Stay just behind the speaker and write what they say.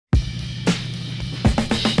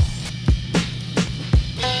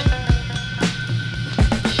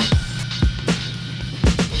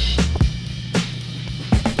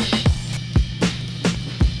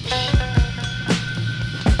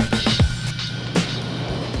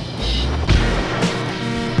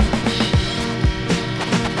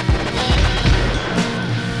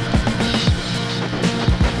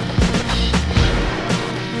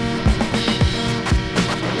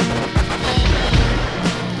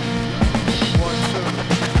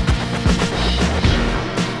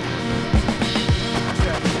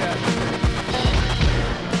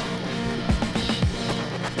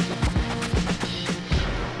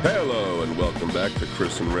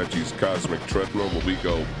Boris and Reggie's Cosmic Treadmill, where we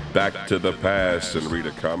go back to the past and read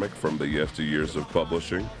a comic from the yesteryears of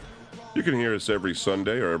publishing. You can hear us every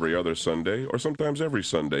Sunday or every other Sunday, or sometimes every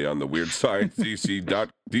Sunday on the Weird Science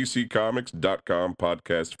DCComics.com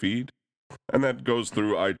podcast feed. And that goes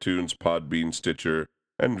through iTunes, Podbean, Stitcher,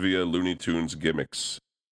 and via Looney Tunes gimmicks.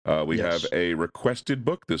 We have a requested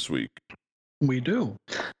book this week. We do.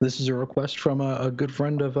 This is a request from a good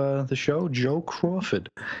friend of the show, Joe Crawford.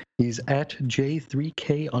 He's at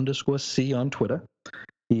J3K_C on Twitter.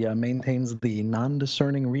 He maintains the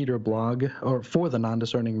Non-Discerning Reader blog, or for the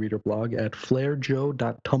Non-Discerning Reader blog at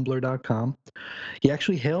flarejoe.tumblr.com. He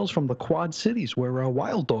actually hails from the Quad Cities, where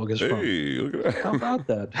Wild Dog is from. Hey, look at that. How about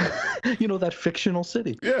that? You know, that fictional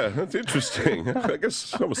city. Yeah, that's interesting. I guess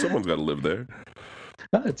someone's got to live there.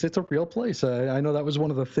 It's a real place. I know that was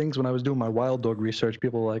one of the things when I was doing my Wild Dog research.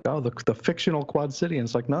 People were like, "Oh, the fictional Quad City," and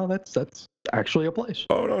it's like, no, that's actually a place.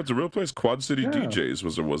 Oh no, it's a real place. Quad City DJs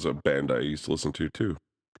was a band I used to listen to too.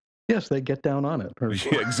 Yes, they get down on it.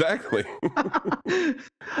 Yeah, exactly.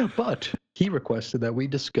 But he requested that we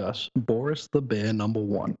discuss Boris the Bear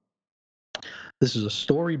 #1. This is a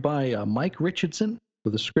story by Mike Richardson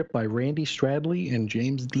with a script by Randy Stradley and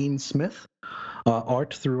James Dean Smith.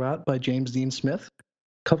 Art throughout by James Dean Smith.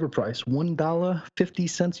 Cover price $1.50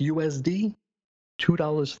 USD,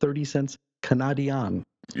 $2.30 Canadian.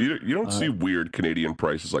 You don't see weird Canadian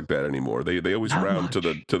prices like that anymore. They always round to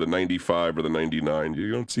the 95 or the 99.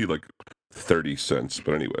 You don't see like 30 cents.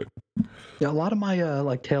 But anyway. Yeah, a lot of my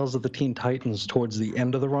like Tales of the Teen Titans towards the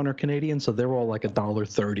end of the run are Canadian, so they're all like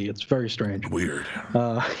 $1.30. It's very strange. Weird.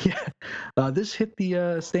 This hit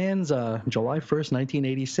the stands July 1st,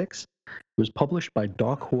 1986. It was published by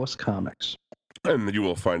Dark Horse Comics. And you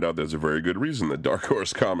will find out there's a very good reason that Dark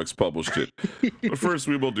Horse Comics published it. But first,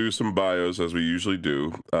 we will do some bios, as we usually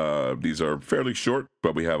do. These are fairly short,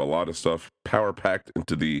 but we have a lot of stuff power-packed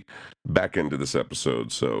into the back end of this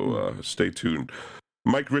episode, so stay tuned.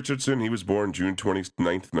 Mike Richardson, he was born June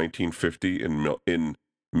 29th, 1950 in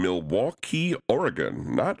Milwaukee,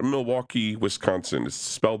 Oregon. Not Milwaukee, Wisconsin. It's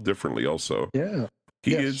spelled differently also. Yeah.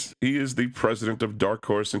 He is the president of Dark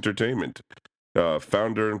Horse Entertainment.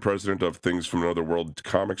 Founder and president of Things from Another World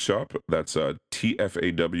comic shop. That's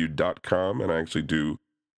tfaw.com, and I actually do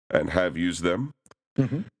and have used them.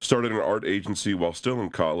 Mm-hmm. Started an art agency while still in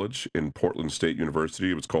college in Portland State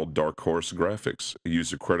University. It was called Dark Horse Graphics. He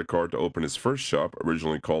used a credit card to open his first shop,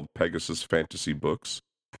 originally called Pegasus Fantasy Books,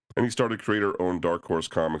 and he started creator-owned Dark Horse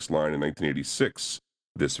Comics line in 1986,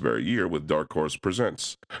 this very year, with Dark Horse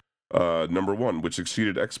Presents. #1, which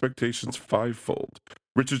exceeded expectations fivefold.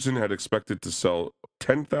 Richardson had expected to sell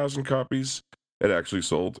 10,000 copies. It actually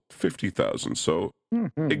sold 50,000, so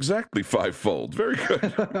exactly fivefold. Very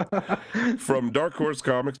good. From Dark Horse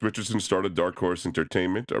Comics, Richardson started Dark Horse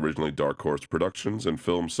Entertainment, originally Dark Horse Productions, and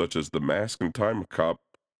films such as The Mask and Time Cop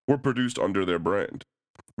were produced under their brand.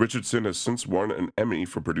 Richardson has since won an Emmy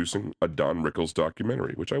for producing a Don Rickles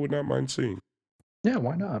documentary, which I would not mind seeing. Yeah,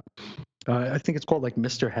 why not? I think it's called like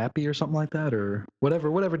Mr. Happy or something like that, or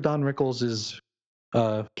whatever Don Rickles'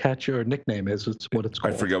 catch or nickname is. It's what it's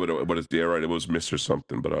called. I forget what it's. Yeah, right. It was Mr.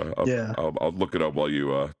 something, but I'll look it up while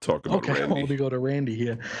you talk about Randy. Okay, we go to Randy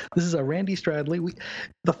here. This is Randy Stradley.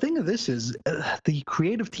 The thing of this is the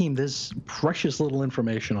creative team. There's precious little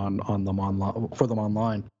information on them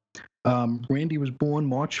online. Randy was born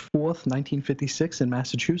March 4th, 1956 in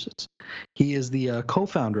Massachusetts. He is the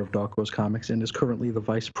co-founder of Dark Horse Comics and is currently the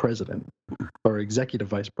vice president or executive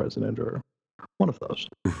vice president or one of those.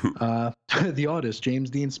 The artist, James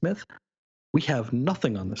Dean Smith, we have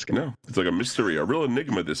nothing on this guy. No, it's like a mystery, a real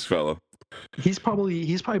enigma, this fella. He's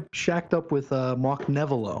probably shacked up with Mark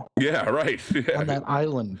Nevelow. Yeah, right. Yeah. On that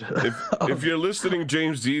island. If you're listening,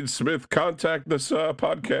 James Dean Smith, contact this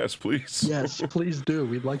podcast, please. Yes, please do.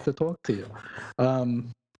 We'd like to talk to you.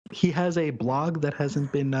 He has a blog that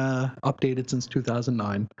hasn't been updated since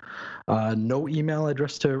 2009. No email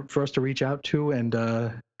address for us to reach out to, and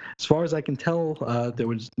as far as I can tell, there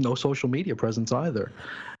was no social media presence either.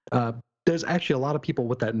 There's actually a lot of people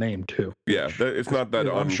with that name too. Yeah, it's not that.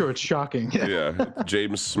 I'm sure it's shocking. Yeah,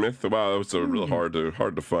 James Smith. Wow, that was a real hard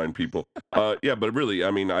to find people. Yeah, but really,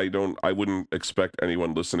 I mean, I wouldn't expect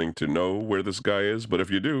anyone listening to know where this guy is. But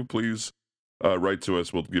if you do, please write to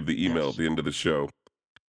us. We'll give the email at the end of the show.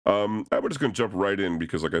 We're just gonna jump right in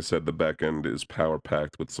because, like I said, the back end is power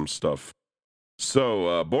packed with some stuff.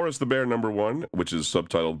 So, Boris the Bear #1, which is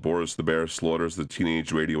subtitled Boris the Bear Slaughters the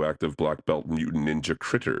Teenage Radioactive Black Belt Mutant Ninja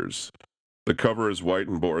Critters. The cover is white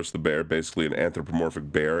and Boris the Bear, basically an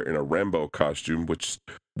anthropomorphic bear in a Rambo costume, which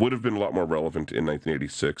would have been a lot more relevant in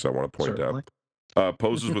 1986, I want to point out.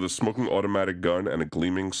 Poses with a smoking automatic gun and a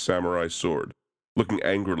gleaming samurai sword. looking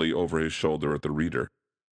angrily over his shoulder at the reader.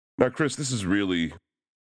 Now, Chris, this is really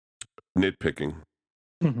nitpicking.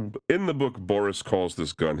 Mm-hmm. In the book, Boris calls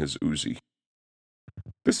this gun his Uzi.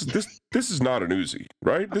 This is not an Uzi,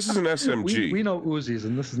 right? This is an SMG. We know Uzis,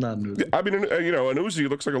 and this is not an Uzi. I mean, an Uzi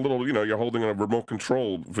looks like a little, you're holding a remote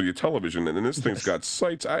control for your television, and this thing's got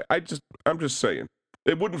sights. I'm just saying,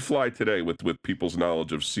 it wouldn't fly today with people's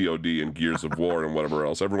knowledge of COD and Gears of War and whatever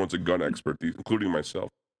else. Everyone's a gun expert, including myself.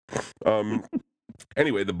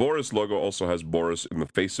 Anyway, the Boris logo also has Boris in the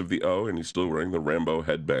face of the O, and he's still wearing the Rambo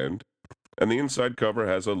headband. And the inside cover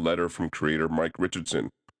has a letter from creator Mike Richardson,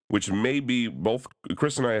 which may be both.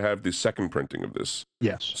 Chris and I have the second printing of this.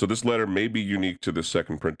 Yes. So this letter may be unique to the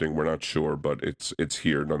second printing. We're not sure, but it's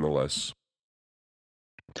here nonetheless.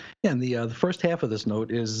 Yeah, and the first half of this note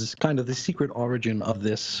is kind of the secret origin of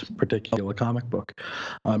this particular comic book.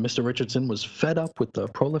 Mr. Richardson was fed up with the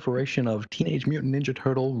proliferation of Teenage Mutant Ninja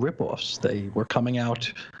Turtle ripoffs. They were coming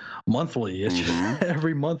out monthly.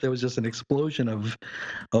 Every month there was just an explosion of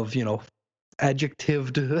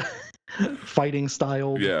adjectived fighting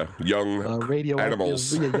style. Yeah, young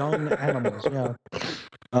animals. Young animals.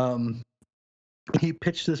 Yeah. He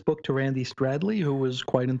pitched this book to Randy Stradley, who was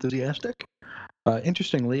quite enthusiastic.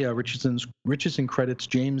 Interestingly, Richardson credits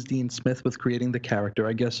James Dean Smith with creating the character.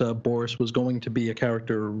 I guess Boris was going to be a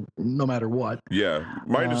character no matter what. Yeah,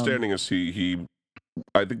 my understanding is he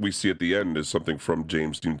I think we see at the end is something from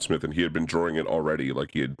James Dean Smith, and he had been drawing it already,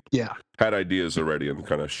 like he had ideas already and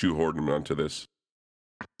kind of shoehorned him onto this.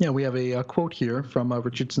 Yeah, we have a quote here from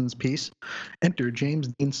Richardson's piece. Enter James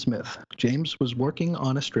Dean Smith. James was working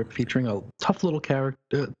on a strip featuring a tough little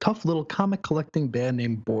comic collecting bear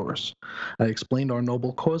named Boris. I explained our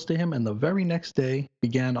noble cause to him, and the very next day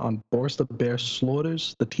began on Boris the Bear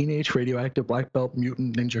slaughters the teenage radioactive black belt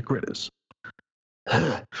mutant ninja critters.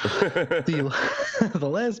 The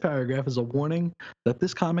last paragraph is a warning that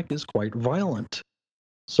this comic is quite violent.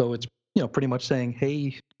 So it's pretty much saying,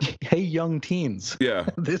 hey, young teens. Yeah.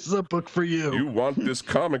 This is a book for you. You want this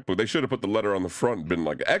comic book. They should have put the letter on the front and been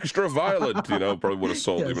like, extra violent, probably would have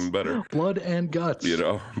sold even better. Blood and guts.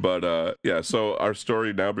 But so our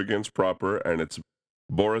story now begins proper, and it's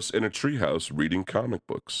Boris in a treehouse reading comic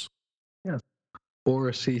books. Yes.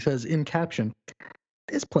 Boris, he says in caption,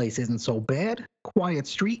 this place isn't so bad. Quiet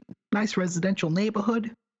street, nice residential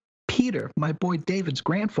neighborhood. Peter, my boy David's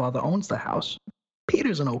grandfather, owns the house.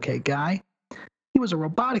 Peter's an okay guy. He was a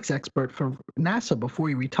robotics expert for NASA before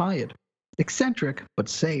he retired. Eccentric, but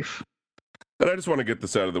safe. And I just want to get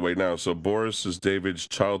this out of the way now. So Boris is David's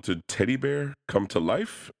childhood teddy bear come to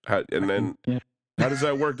life? And then how does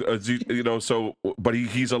that work? But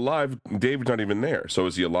he's alive. David's not even there. So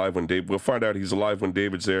is he alive when David? We'll find out he's alive when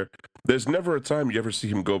David's there. There's never a time you ever see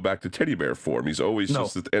him go back to teddy bear form. He's always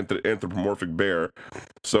just an anthropomorphic bear.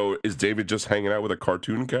 So is David just hanging out with a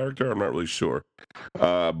cartoon character? I'm not really sure.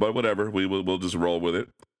 But whatever. We'll just roll with it.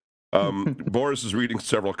 Boris is reading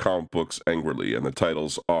several comic books angrily, and the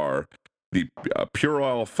titles are the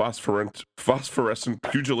puerile phosphorescent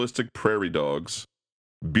pugilistic prairie dogs,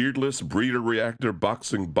 beardless breeder reactor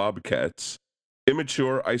boxing bobcats,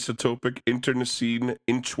 immature isotopic internecine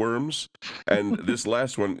inchworms, and this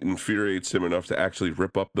last one infuriates him enough to actually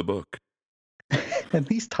rip up the book. And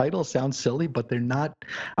these titles sound silly, but they're not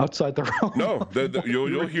outside the realm. No,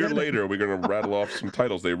 you'll hear later. We're going to rattle off some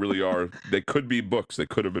titles. They really are. They could be books. They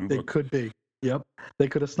could have been books. They could be. Yep. They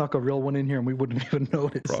could have snuck a real one in here and we wouldn't even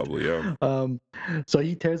notice. Probably, yeah. So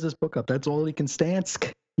he tears this book up. That's all he can stand.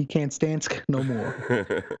 He can't stand no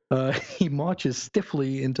more. He marches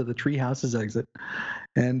stiffly into the treehouse's exit.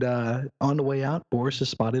 And on the way out, Boris is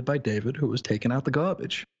spotted by David, who was taking out the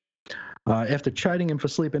garbage. After chiding him for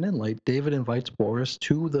sleeping in late, David invites Boris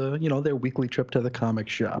to their weekly trip to the comic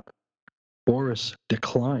shop. Boris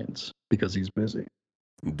declines because he's busy.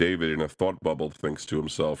 David, in a thought bubble, thinks to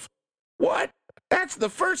himself, "What? That's the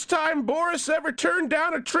first time Boris ever turned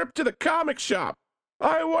down a trip to the comic shop.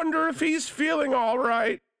 I wonder if he's feeling all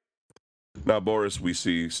right." Now, Boris, we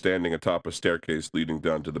see standing atop a staircase leading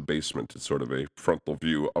down to the basement. It's sort of a frontal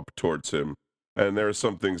view up towards him. And there are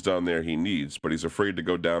some things down there he needs, but he's afraid to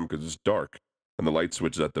go down because it's dark. And the light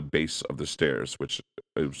switch is at the base of the stairs, which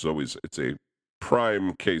is it's a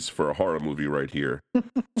prime case for a horror movie right here.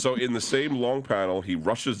 So in the same long panel, he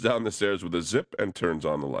rushes down the stairs with a zip and turns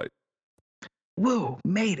on the light. Whoa,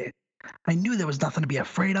 made it. I knew there was nothing to be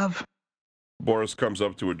afraid of. Boris comes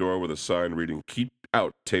up to a door with a sign reading "Keep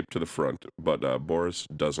Out" taped to the front, but Boris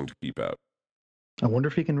doesn't keep out. I wonder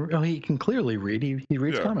if he can. Oh, he can clearly read. He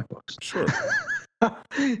reads comic books. Sure.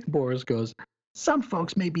 Boris goes, "Some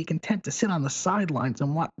folks may be content to sit on the sidelines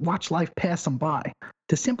and watch life pass them by,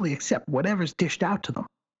 to simply accept whatever's dished out to them.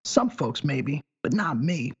 Some folks maybe, but not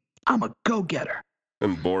me. I'm a go-getter.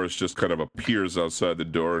 And Boris just kind of appears outside the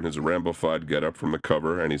door in his Rambo-fied getup from the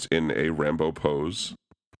cover, and he's in a Rambo pose.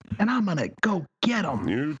 And I'm gonna go get him.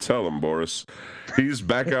 You tell him, Boris. He's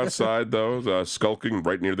back outside, though, skulking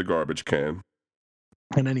right near the garbage can.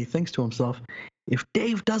 And then he thinks to himself, if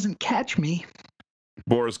Dave doesn't catch me...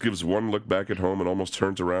 Boris gives one look back at home and almost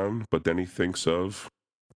turns around, but then he thinks of...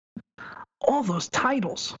 all those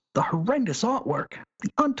titles, the horrendous artwork, the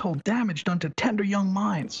untold damage done to tender young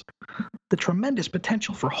minds, the tremendous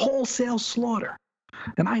potential for wholesale slaughter.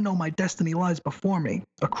 And I know my destiny lies before me,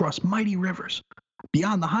 across mighty rivers,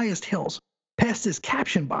 beyond the highest hills, past this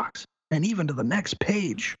caption box, and even to the next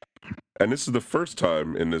page. And this is the first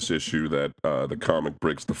time in this issue that the comic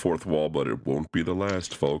breaks the fourth wall, but it won't be the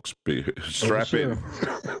last, folks. Strap in.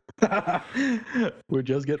 We're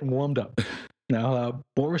just getting warmed up. Now,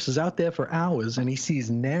 Boris is out there for hours, and he sees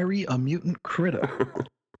nary a mutant critter.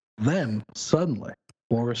 Then, suddenly,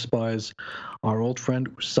 Boris spies our old friend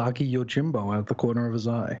Usagi Yojimbo out of the corner of his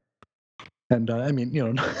eye. And, I mean,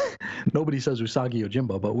 you know, nobody says Usagi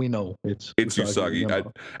Yojimbo, but we know it's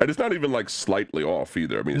Usagi. And it's not even, like, slightly off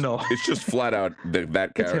either. I mean, it's just flat out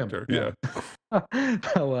that character. Yeah.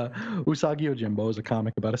 Now, Usagi Yojimbo is a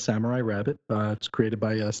comic about a samurai rabbit. It's created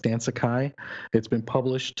by Stan Sakai. It's been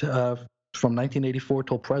published from 1984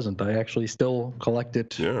 till present. I actually still collect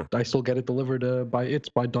it. Yeah. I still get it delivered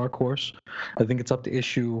by Dark Horse. I think it's up to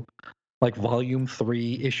issue, like volume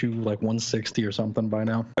 3, issue like 160 or something by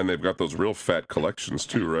now. And they've got those real fat collections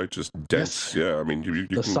too, right? Just dense. Yes. Yeah, I mean, you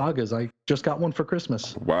the sagas. I just got one for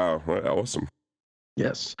Christmas. Wow, awesome.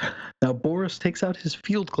 Yes. Now, Boris takes out his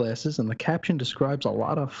field glasses, and the caption describes a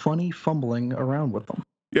lot of funny fumbling around with them.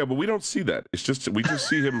 Yeah, but we don't see that. It's just we just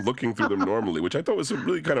see him looking through them normally, which I thought was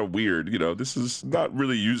really kind of weird. You know, this is not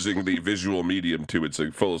really using the visual medium to its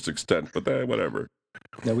fullest extent, but whatever.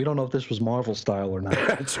 Yeah, we don't know if this was Marvel style or not.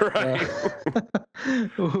 That's right.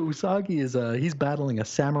 Usagi is he's battling a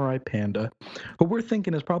samurai panda, who we're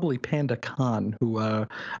thinking is probably Panda Khan, who a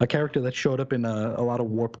character that showed up in a lot of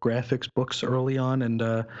Warp Graphics books early on,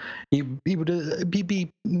 and he would be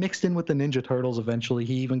mixed in with the Ninja Turtles eventually.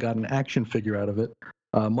 He even got an action figure out of it,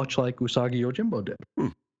 much like Usagi Yojimbo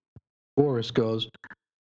did. Boris goes,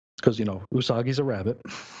 because, you know, Usagi's a rabbit.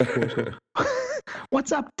 Boris goes,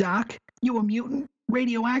 what's up, Doc? You a mutant?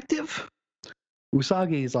 Radioactive?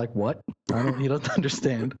 Usagi is like, what? He doesn't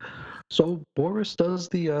understand. So Boris does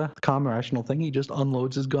the calm, rational thing. He just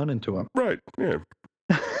unloads his gun into him. Right, yeah.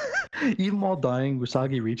 Even while dying,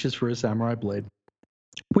 Usagi reaches for his samurai blade,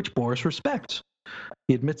 which Boris respects.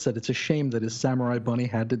 He admits that it's a shame that his samurai bunny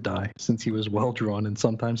had to die, since he was well-drawn and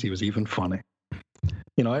sometimes he was even funny.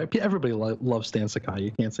 You know, everybody loves Stan Sakai.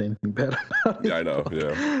 You can't say anything bad about it. Yeah, I know,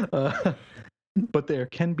 yeah. But there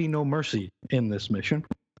can be no mercy in this mission.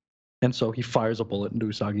 And so he fires a bullet into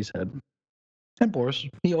Usagi's head. And Boris,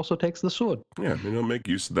 he also takes the sword. Yeah, and he'll make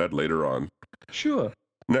use of that later on. Sure.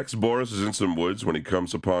 Next, Boris is in some woods when he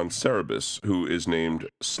comes upon Cerberus, who is named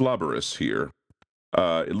Slobberus here.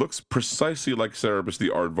 It looks precisely like Cerberus the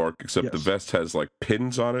Aardvark, except the vest has like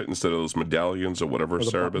pins on it instead of those medallions or whatever or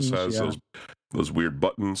Cerberus buttons, has, those weird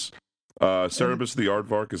buttons. Cerberus the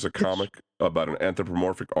Aardvark is a comic about an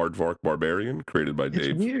anthropomorphic aardvark barbarian created by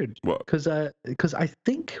Dave. It's weird, because I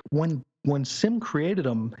think when Sim created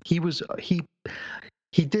him, he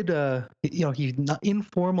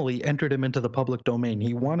informally entered him into the public domain.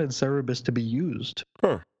 He wanted Cerberus to be used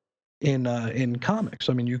in comics.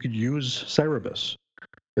 I mean, you could use Cerberus.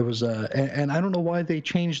 It was and I don't know why they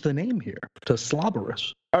changed the name here to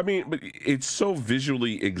Slobberus. I mean, but it's so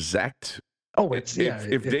visually exact. Oh, if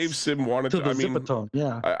Dave Sim wanted to, I mean,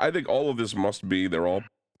 I think all of this must be they're all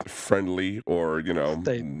friendly, or you know,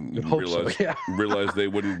 realize they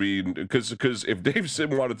wouldn't be, because if Dave Sim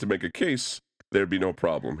wanted to make a case, there'd be no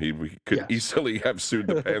problem. He could easily have sued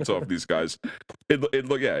the pants off these guys.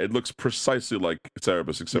 It looks precisely like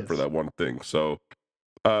Cerberus except for that one thing. So,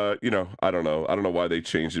 you know, I don't know why they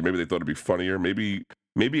changed it. Maybe they thought it'd be funnier. Maybe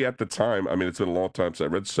at the time, I mean, it's been a long time since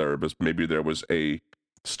I read Cerberus. Maybe there was a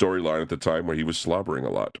storyline at the time where he was slobbering a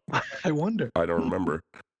lot. I wonder. I don't remember.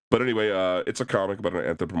 But anyway, it's a comic about an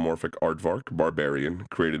anthropomorphic aardvark barbarian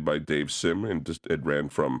created by Dave Sim, and it ran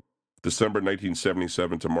from December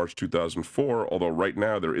 1977 to March 2004, although right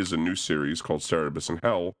now there is a new series called Cerberus in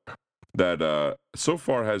Hell that so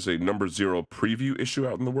far has a number 0 preview issue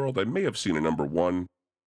out in the world. I may have seen a number 1.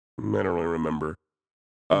 I don't really remember.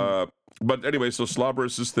 But anyway, so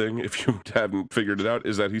Slobberus' thing, if you haven't figured it out,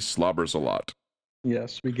 is that he slobbers a lot.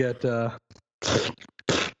 Yes, we get...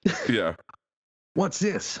 Yeah. What's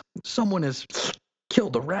this? Someone has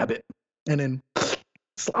killed a rabbit, and in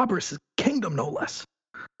Slobberus' kingdom, no less.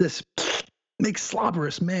 This makes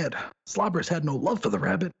Slobberus mad. Slobberus had no love for the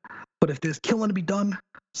rabbit, but if there's killing to be done,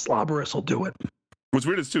 Slobberus will do it. What's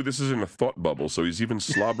weird is, too, this is in a thought bubble, so he's even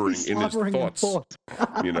slobbering, He's in his slobbering in thoughts.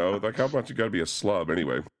 thought. You know, like how much you gotta be a slob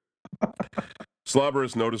anyway.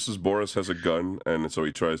 Slobberus notices Boris has a gun, and so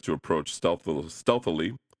he tries to approach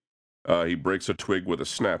stealthily. He breaks a twig with a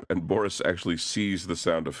snap, and Boris actually sees the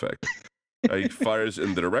sound effect. He fires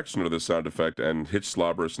in the direction of the sound effect and hits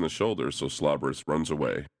Slobberus in the shoulder, so Slobberus runs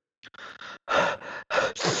away.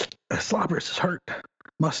 Slobberus is hurt.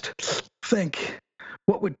 Must think.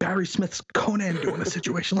 What would Barry Smith's Conan do in a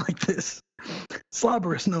situation like this?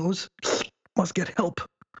 Slobberus knows. Must get help.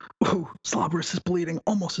 Ooh, Slobberus is bleeding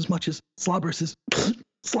almost as much as Slobberus is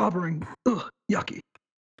slobbering. Ugh, yucky.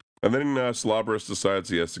 And then Slobberus decides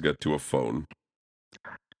he has to get to a phone.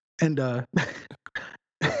 And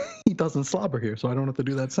he doesn't slobber here, so I don't have to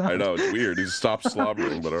do that sound. I know, it's weird. He stopped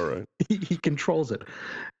slobbering, but all right. He controls it.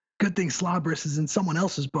 Good thing Slobberus is in someone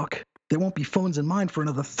else's book. There won't be phones in mine for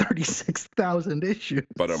another 36,000 issues.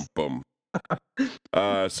 Ba-dum-bum.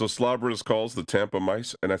 So Slobberus calls the Tampa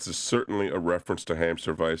Mice, and that's certainly a reference to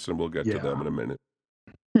Hamster Vice, and we'll get to them in a minute.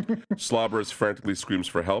 Slobberus frantically screams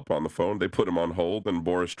for help on the phone. They put him on hold, and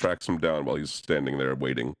Boris tracks him down while he's standing there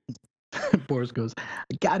waiting. Boris goes,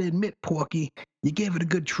 I gotta admit, Porky, you gave it a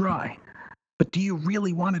good try. But do you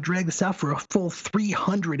really want to drag this out for a full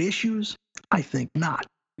 300 issues? I think not.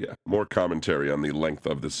 Yeah, more commentary on the length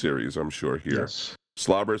of the series, I'm sure, here. Yes.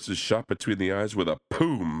 Slobberus is shot between the eyes with a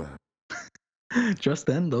poom. Just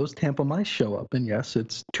then, those Tampa Mice show up, and yes,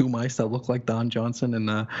 it's two mice that look like Don Johnson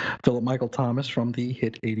and Philip Michael Thomas from the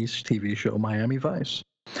hit 80s TV show Miami Vice.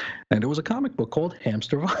 And it was a comic book called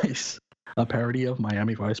Hamster Vice, a parody of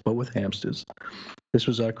Miami Vice, but with hamsters. This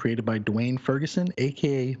was created by Dwayne Ferguson,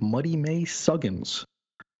 a.k.a. Muddy May Suggins.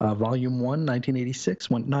 Volume 1, 1986,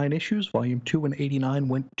 went 9 issues. Volume 2 in 89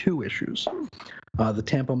 went 2 issues. The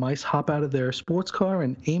Tampa Mice hop out of their sports car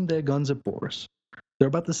and aim their guns at Boris. They're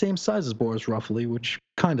about the same size as Boris, roughly, which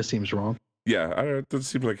kind of seems wrong. Yeah, it doesn't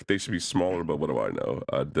seem like they should be smaller, but what do I know?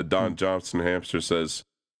 The Don Johnson hamster says,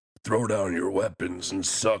 throw down your weapons and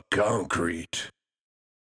suck concrete.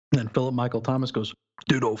 And then Philip Michael Thomas goes,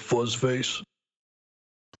 ditto fuzzface.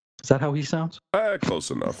 Is that how he sounds? Close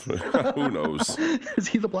enough. Who knows? Is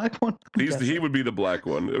he the black one? He would be the black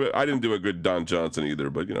one. I didn't do a good Don Johnson either,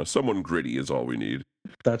 but, someone gritty is all we need.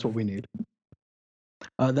 That's what we need.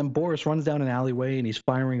 Then Boris runs down an alleyway, and he's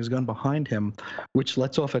firing his gun behind him, which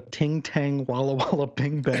lets off a ting-tang, walla-walla,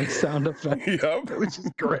 bing-bang sound effect, Yep. which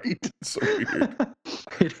is great. So weird.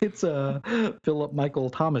 It hits a Philip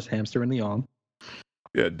Michael Thomas hamster in the arm.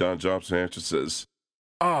 Yeah, Don Johnson hamster says,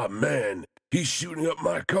 ah, man, he's shooting up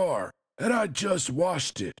my car, and I just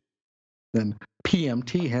washed it. Then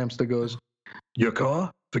PMT hamster goes, your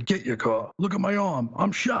car? Forget your car. Look at my arm.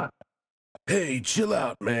 I'm shot. Hey, chill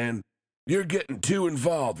out, man. You're getting too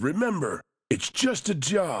involved. Remember, it's just a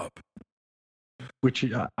job. Which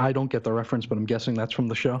I don't get the reference, but I'm guessing that's from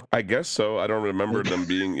the show. I guess so. I don't remember them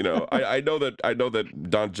being, I know that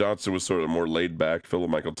Don Johnson was sort of more laid back.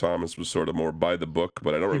 Philip Michael Thomas was sort of more by the book,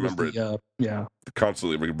 but I don't remember it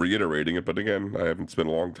constantly reiterating it. But again, I haven't spent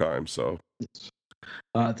a long time, so.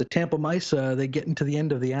 The Tampa Mice, they get into the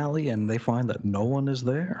end of the alley, and they find that no one is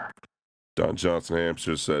there. Don Johnson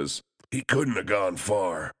hamster says, he couldn't have gone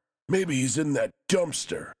far. Maybe he's in that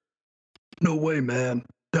dumpster. No way, man.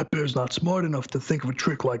 That bear's not smart enough to think of a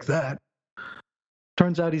trick like that.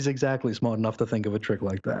 Turns out he's exactly smart enough to think of a trick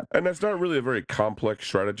like that. And that's not really a very complex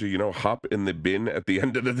strategy, hop in the bin at the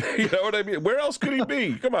end of the day. You know what I mean? Where else could he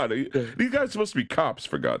be? Come on. These guys are supposed to be cops,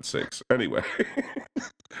 for God's sakes. Anyway.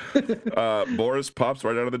 Boris pops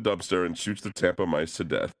right out of the dumpster and shoots the Tampa Mice to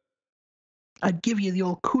death. I'd give you the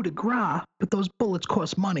old coup de grace, but those bullets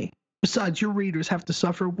cost money. Besides, your readers have to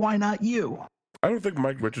suffer. Why not you? I don't think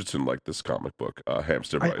Mike Richardson liked this comic book,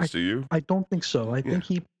 Hamster Vice. Do you? I don't think so. I think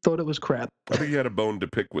he thought it was crap. I think he had a bone to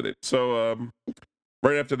pick with it. So,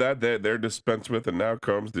 right after that, they're dispensed with, and now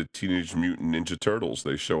comes the Teenage Mutant Ninja Turtles.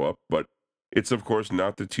 They show up, but it's, of course,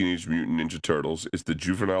 not the Teenage Mutant Ninja Turtles. It's the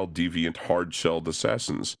juvenile, deviant, hard-shelled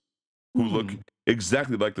assassins who look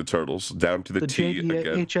exactly like the Turtles, down to the T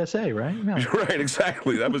again. HSA, right? Yeah. Right,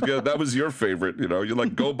 exactly. That was your favorite. You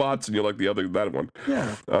like GoBots, and you like that one.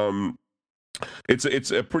 Yeah.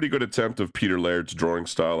 It's a pretty good attempt of Peter Laird's drawing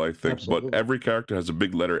style, I think. Absolutely. But every character has a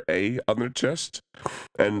big letter A on their chest,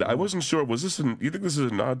 and I wasn't sure. You think this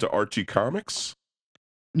is a nod to Archie Comics?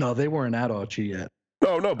 No, they weren't at Archie yet.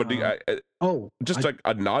 No, but like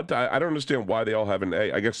a nod to, I don't understand why they all have an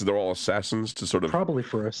A. I guess they're all assassins to sort of probably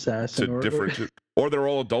for assassin or they're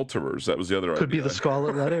all adulterers. That was the other idea. Could be the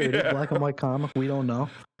Scarlet Letter. It is black and white comic. We don't know.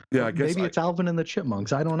 Yeah, I guess maybe it's Alvin and the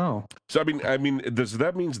Chipmunks. I don't know. So I mean, does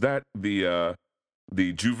that means that the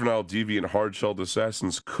juvenile deviant hard-shelled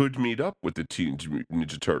assassins could meet up with the Teenage Mutant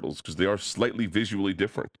Ninja Turtles because they are slightly visually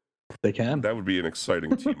different. They can. That would be an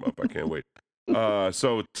exciting team up. I can't wait.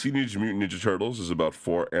 So Teenage Mutant Ninja Turtles is about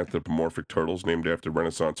 4 anthropomorphic turtles named after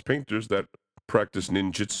Renaissance painters that practice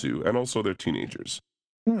ninjutsu, and also they're teenagers.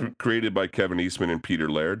 Created by Kevin Eastman and Peter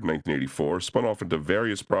Laird in 1984, spun off into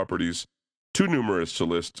various properties, too numerous to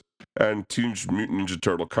list, and Teenage Mutant Ninja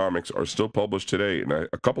Turtle comics are still published today in a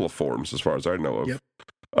couple of forms, as far as I know of. Yep.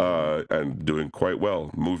 And doing quite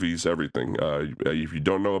well. Movies, everything. If you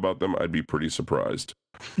don't know about them, I'd be pretty surprised.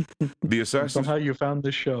 The Assassins... Somehow you found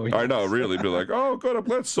this show. I know, really. Be like, oh, good, I'm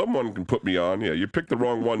glad someone can put me on. Yeah, you picked the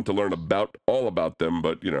wrong one to learn all about them,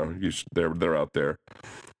 but, they're out there.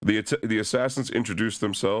 The Assassins introduce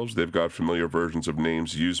themselves. They've got familiar versions of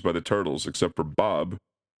names used by the Turtles, except for Bob,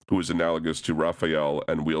 who is analogous to Raphael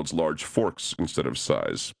and wields large forks instead of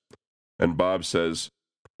size. And Bob says,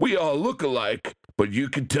 "We all look alike, but you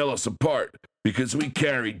can tell us apart because we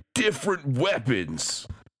carry different weapons."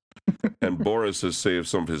 And Boris has saved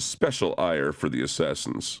some of his special ire for the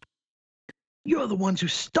Assassins. "You're the ones who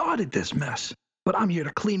started this mess, but I'm here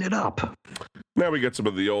to clean it up." Now we get some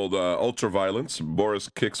of the old ultra-violence. Boris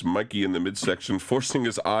kicks Mikey in the midsection, forcing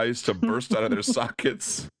his eyes to burst out of their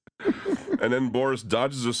sockets. And then Boris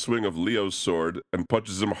dodges a swing of Leo's sword and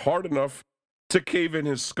punches him hard enough to cave in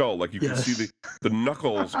his skull. Like you can see the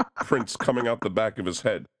knuckles prints coming out the back of his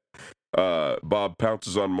head. Bob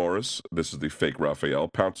pounces on Morris. This is the fake Raphael.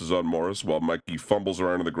 Pounces on Morris while Mikey fumbles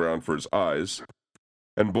around on the ground for his eyes.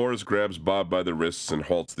 And Boris grabs Bob by the wrists and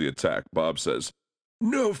halts the attack. Bob says,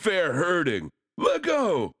 "No fair hurting. Let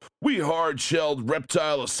go. We hard-shelled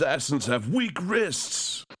reptile assassins have weak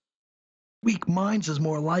wrists." "Weak minds is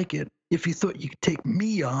more like it, if you thought you could take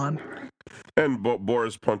me on." And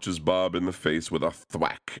Boris punches Bob in the face with a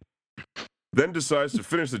thwack. Then decides to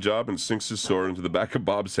finish the job and sinks his sword into the back of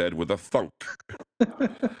Bob's head with a thunk.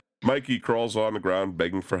 Mikey crawls on the ground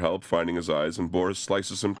begging for help, finding his eyes, and Boris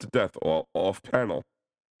slices him to death off panel.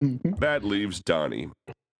 That leaves Donnie.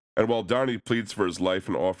 And while Donnie pleads for his life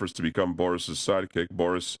and offers to become Boris's sidekick,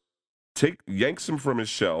 Boris yanks him from his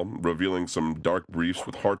shell, revealing some dark briefs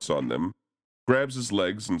with hearts on them, grabs his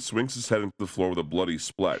legs, and swings his head into the floor with a bloody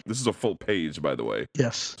splat. This is a full page, by the way.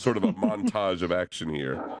 Yes. Sort of a montage of action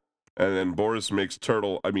here. And then Boris makes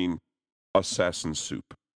assassin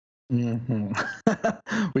soup.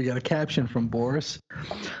 We got a caption from Boris.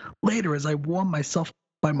 "Later, as I warm myself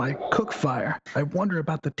by my cook fire, I wonder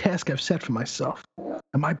about the task I've set for myself.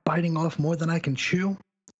 Am I biting off more than I can chew?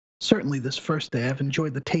 Certainly this first day I've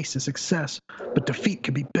enjoyed the taste of success, but defeat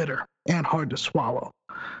can be bitter and hard to swallow.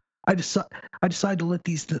 I decide to let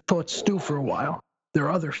these thoughts stew for a while. There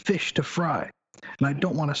are other fish to fry, and I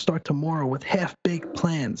don't want to start tomorrow with half-baked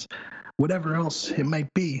plans. Whatever else it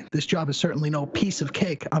might be, this job is certainly no piece of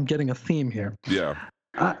cake." I'm getting a theme here. Yeah.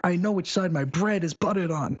 I know which side my bread is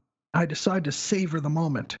buttered on. I decide to savor the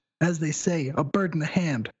moment. As they say, a bird in the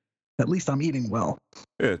hand. At least I'm eating well.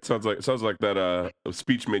 Yeah, it sounds like that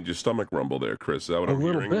speech made your stomach rumble there, Chris. Is that what I'm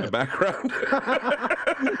hearing in the background?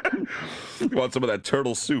 You want some of that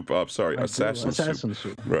turtle soup? Oh, sorry, assassin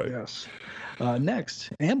soup. Right. Yes.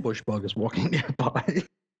 Next, Ambush Bug is walking nearby.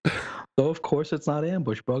 Though, of course, it's not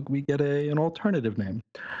Ambush Bug. We get an alternative name.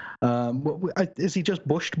 Is he just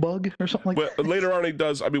Bushed Bug or something like that? Later on he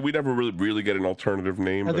does. I mean, we never really get an alternative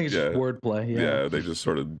name. I think it's just wordplay. Yeah, they just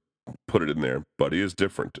sort of put it in there. But he is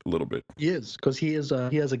different a little bit. He is, because he has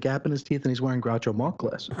a gap in his teeth and he's wearing Groucho Marx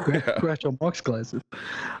glasses. Groucho Marx glasses.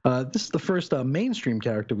 This is the first mainstream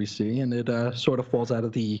character we see, and it sort of falls out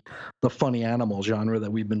of the funny animal genre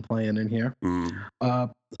that we've been playing in here.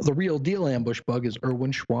 The real deal Ambush Bug is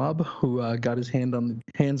Erwin Schwab, who got his hands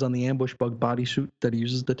on the Ambush Bug bodysuit that he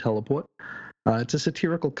uses to teleport. It's a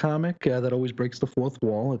satirical comic that always breaks the fourth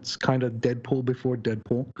wall. It's kind of Deadpool before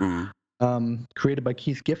Deadpool. Created by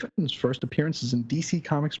Keith Giffen. His first appearance is in DC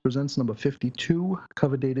Comics Presents number 52,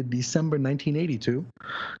 cover dated December 1982,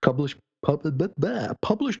 published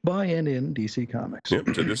by and in DC Comics. Yep,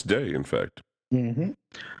 to this day, in fact.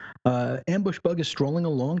 Ambush Bug is strolling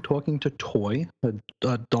along, talking to Toy,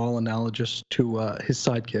 a doll analogous to his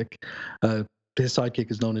sidekick. His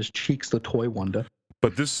sidekick is known as Cheeks the Toy Wonder.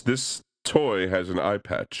 But this toy has an eye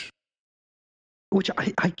patch. Which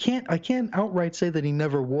I can't outright say that he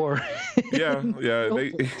never wore. Yeah.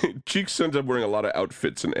 Cheeks ends up wearing a lot of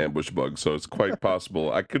outfits in Ambush Bug, so it's quite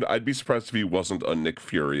possible. I'd be surprised if he wasn't a Nick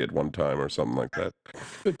Fury at one time or something like that.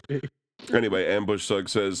 Anyway, Ambush Bug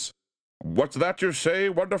says, What's that you say,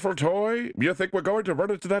 wonderful toy? You think we're going to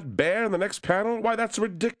run into that bear in the next panel? Why, that's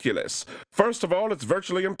ridiculous. First of all, it's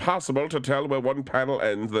virtually impossible to tell where one panel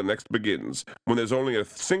ends and the next begins, when there's only a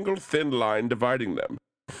single thin line dividing them.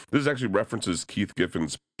 This actually references Keith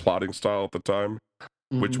Giffen's plotting style at the time,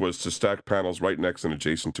 which was to stack panels right next and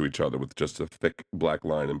adjacent to each other with just a thick black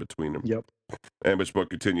line in between them. Yep. Ambush Bug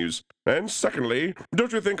continues, and secondly,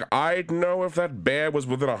 don't you think I'd know if that bear was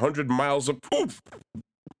within 100 miles of... Oof!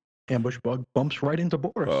 Ambush Bug bumps right into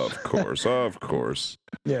Boris. Of course, of course.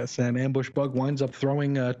 Yes, and Ambush Bug winds up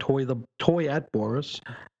throwing Toy at Boris.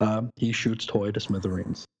 He shoots Toy to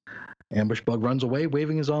smithereens. Ambush Bug runs away,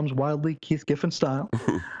 waving his arms wildly, Keith Giffen style.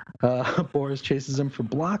 Boris chases him for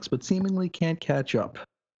blocks, but seemingly can't catch up.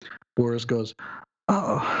 Boris goes,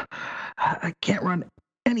 "Oh, I can't run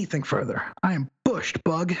anything further. I am bushed,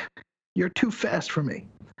 Bug. You're too fast for me.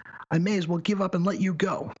 I may as well give up and let you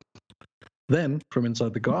go." Then, from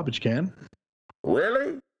inside the garbage can,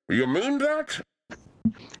 "Really? You mean that?"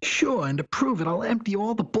 "Sure, and to prove it, I'll empty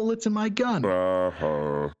all the bullets in my gun."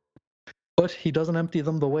 Uh-huh. But he doesn't empty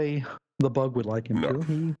them the way the Bug would like him to.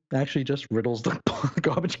 He actually just riddles the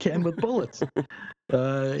garbage can with bullets.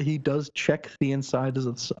 He does check the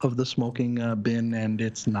insides of the smoking bin, and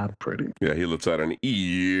it's not pretty. Yeah, he lets out an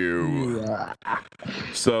ew. Yeah.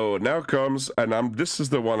 So now comes, and this is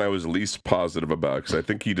the one I was least positive about, because I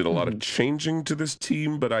think he did a lot of changing to this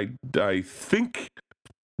team, but I think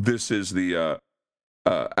this is the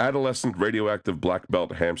adolescent radioactive black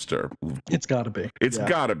belt hamster. It's got to be. It's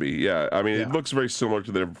got to be, yeah. I mean, Yeah. it looks very similar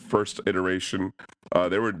to their first iteration.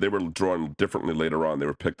 They were drawn differently later on. They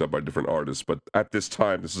were picked up by different artists, but at this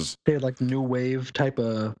time, this is... They had like new wave type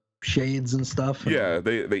of shades and stuff. Yeah,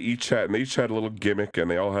 they each had a little gimmick, and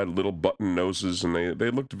they all had little button noses, and they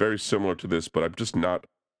looked very similar to this, but I'm just not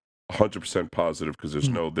 100% positive because there's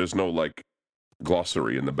no like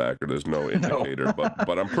glossary in the back, or there's no indicator. No.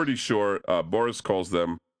 but I'm pretty sure Boris calls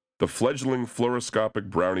them the fledgling fluoroscopic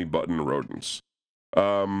brownie button rodents.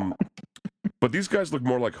 But these guys look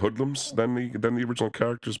more like hoodlums than the original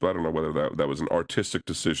characters, but I don't know whether that was an artistic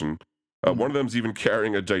decision. One of them's even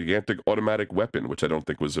carrying a gigantic automatic weapon, which I don't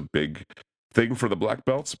think was a big thing for the black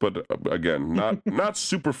belts, but again, not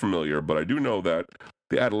super familiar, but I do know that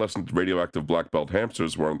the adolescent radioactive black belt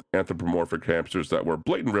hamsters were anthropomorphic hamsters that were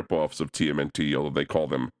blatant ripoffs of TMNT, although they call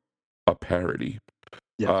them a parody.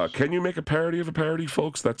 Yes. Can you make a parody of a parody,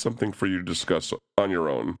 folks? That's something for you to discuss on your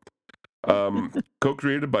own.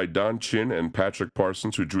 Co-created by Don Chin and Patrick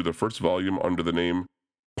Parsons, who drew the first volume under the name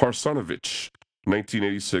Parsonovich,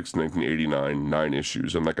 1986, 1989, 9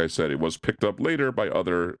 issues. And like I said, it was picked up later by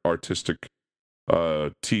other artistic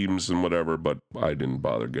teams and whatever, but I didn't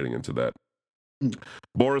bother getting into that.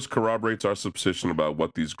 Boris corroborates our suspicion about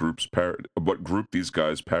what group these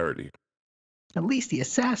guys parody. "At least the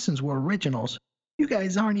assassins were originals. You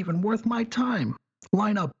guys aren't even worth my time.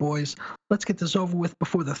 Line up, boys. Let's get this over with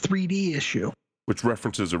before the 3D issue." Which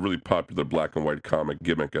references a really popular black and white comic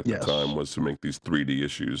gimmick at the time, was to make these 3D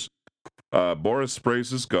issues. Boris sprays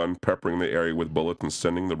his gun, peppering the area with bullets and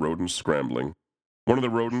sending the rodents scrambling. One of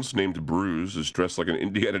the rodents, named Bruise, is dressed like an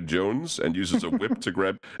Indiana Jones and uses a whip to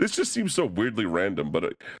grab... This just seems so weirdly random,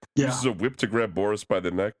 but uses a whip to grab Boris by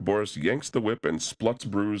the neck. Boris yanks the whip and spluts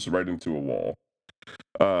Bruise right into a wall.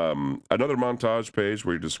 Another montage page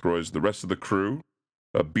where he destroys the rest of the crew,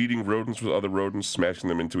 beating rodents with other rodents, smashing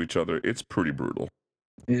them into each other. It's pretty brutal.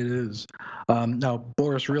 It is. Now,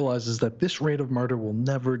 Boris realizes that this rate of murder will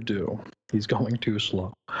never do. He's going too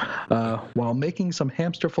slow. While making some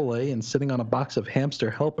hamster fillet and sitting on a box of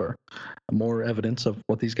hamster helper, more evidence of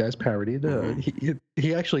what these guys parodied,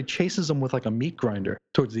 he actually chases them with like a meat grinder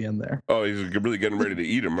towards the end there. Oh, he's really getting ready to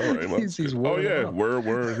eat him. All right. He's oh, yeah. Where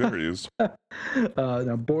there he is.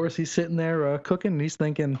 Now, Boris, he's sitting there cooking, and he's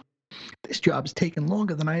thinking, this job's taking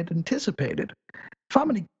longer than I had anticipated. If I'm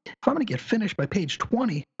gonna get finished by page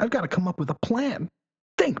 20, I've got to come up with a plan.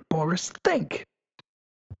 Think, Boris, think.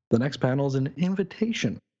 The next panel is an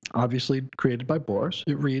invitation, obviously created by Boris.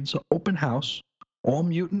 It reads, "Open house. All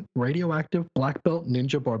mutant, radioactive, black belt,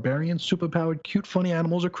 ninja, barbarian, superpowered, cute, funny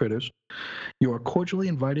animals or critters. You are cordially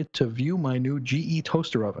invited to view my new GE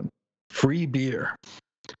toaster oven. Free beer."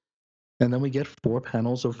 And then we get 4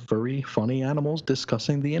 panels of furry, funny animals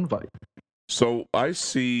discussing the invite. So I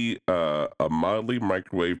see a mildly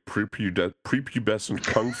microwave prepubescent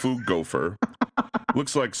kung fu gopher.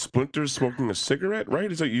 Looks like Splinter smoking a cigarette, right?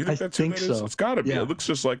 You think that's who that is? It's got to be. Yeah. It looks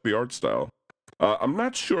just like the art style. I'm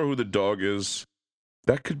not sure who the dog is.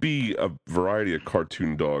 That could be a variety of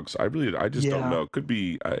cartoon dogs. I just don't know. It could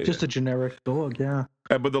be just a generic dog, yeah.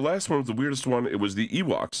 But the last one was the weirdest one. It was the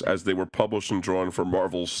Ewoks, as they were published and drawn for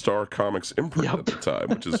Marvel's Star Comics imprint at the time,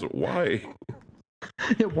 which is why.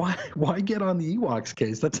 Yeah, why get on the Ewoks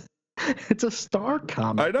case? It's a Star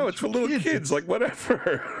comic. I know, it's for little kids, like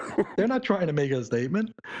whatever. They're not trying to make a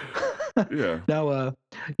statement. Yeah. Now,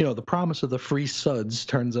 the promise of the free suds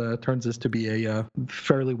turns this to be a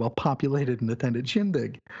fairly well populated and attended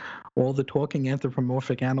shindig. All the talking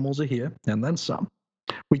anthropomorphic animals are here, and then some.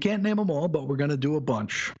 We can't name them all, but we're going to do a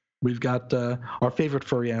bunch. We've got our favorite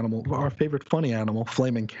furry animal, our favorite funny animal,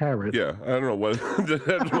 Flaming Carrot. Yeah, I don't know what that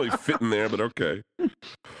doesn't really fit in there, but okay.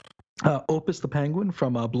 Opus the Penguin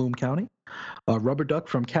from Bloom County, Rubber Duck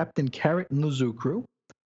from Captain Carrot and the Zoo Crew,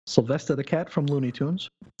 Sylvester the Cat from Looney Tunes,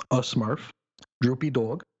 a Smurf, Droopy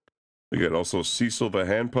Dog. We got also Cecil the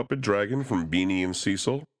Hand Puppet Dragon from Beanie and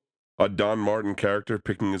Cecil, a Don Martin character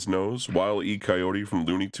picking his nose, Wile E. Coyote from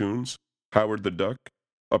Looney Tunes, Howard the Duck,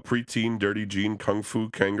 a preteen Dirty Jean Kung Fu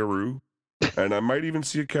Kangaroo, and I might even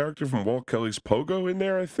see a character from Walt Kelly's Pogo in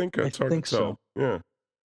there, I think. It's hard to tell. So. Yeah.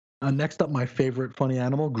 Next up, my favorite funny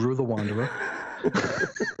animal, Gru the Wanderer.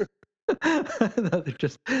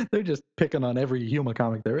 they're just picking on every Huma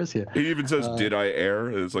comic there is here. He even says, "Did I err?"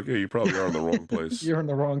 And it's like, hey, you probably are in the wrong place. You're in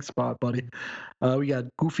the wrong spot, buddy. We got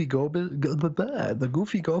the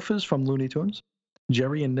Goofy Gophers from Looney Tunes,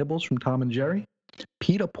 Jerry and Nibbles from Tom and Jerry,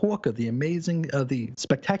 Peter Porker, the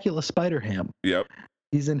spectacular Spider-Ham. Yep.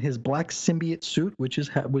 He's in his black symbiote suit, which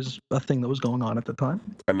was a thing that was going on at the time.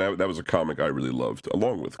 And that was a comic I really loved,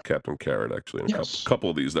 along with Captain Carrot, actually, and yes. a couple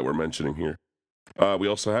of these that we're mentioning here. We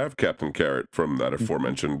also have Captain Carrot from that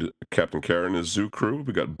aforementioned Captain Carrot and his Zoo Crew.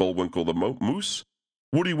 We got Bullwinkle the Moose,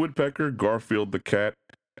 Woody Woodpecker, Garfield the Cat,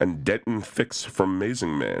 and Denton Fix from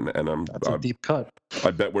Amazing Man. And that's a deep cut.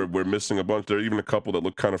 I bet we're missing a bunch. There are even a couple that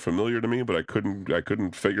look kind of familiar to me, but I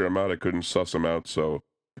couldn't figure them out. I couldn't suss them out. So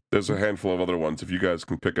there's a handful of other ones. If you guys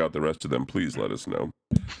can pick out the rest of them, please let us know.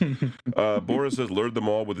 Boris has lured them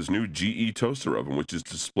all with his new GE toaster oven, which is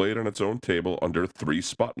displayed on its own table under 3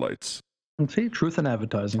 spotlights. See, truth in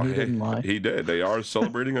advertising. He didn't lie. He did. They are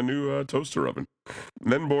celebrating a new toaster oven.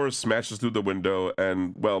 And then Boris smashes through the window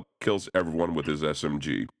and, well, kills everyone with his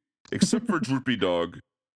SMG. Except for Droopy Dog,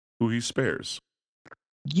 who he spares.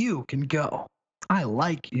 You can go. I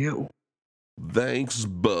like you. Thanks,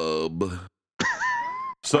 bub.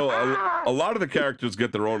 So a lot of the characters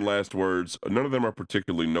get their own last words. None of them are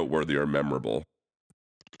particularly noteworthy or memorable.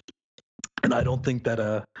 And I don't think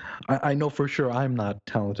that I know for sure I'm not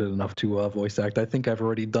talented enough to voice act. I think I've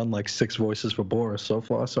already done like 6 voices for Boris so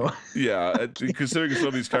far. So yeah, considering some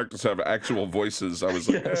of these characters have actual voices, I was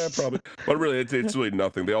like, yes. Probably. But really, it's really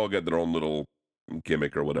nothing. They all get their own little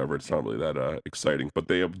gimmick or whatever. It's not really that exciting. But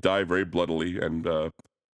they die very bloodily, and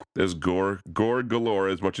there's gore galore,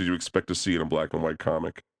 as much as you expect to see in a black and white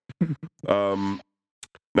comic. Now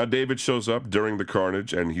David shows up during the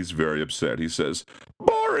carnage, and he's very upset. He says,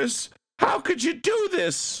 "Boris, how could you do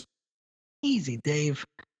this?" Easy, Dave.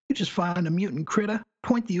 You just find a mutant critter,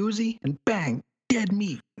 point the Uzi, and bang, dead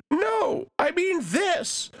meat. No, I mean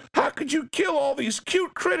this. How could you kill all these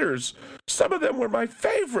cute critters? Some of them were my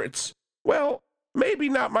favorites. Well, maybe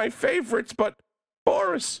not my favorites, but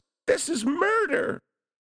Boris, this is murder.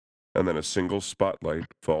 And then a single spotlight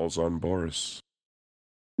falls on Boris.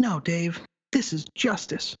 No, Dave, this is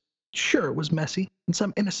justice. Sure, it was messy, and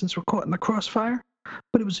some innocents were caught in the crossfire.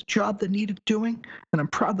 But it was a job that needed doing, and I'm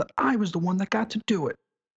proud that I was the one that got to do it.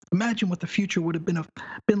 Imagine what the future would have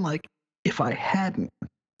been like if I hadn't.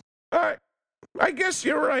 I guess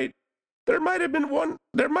you're right. There might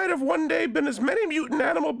have one day been as many mutant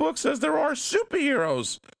animal books as there are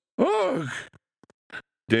superheroes. Ugh.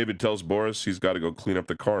 David tells Boris he's got to go clean up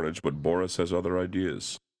the carnage, but Boris has other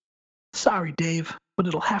ideas. Sorry, Dave, but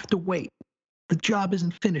it'll have to wait. The job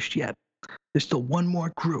isn't finished yet. There's still one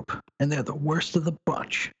more group, and they're the worst of the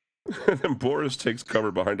bunch. And then Boris takes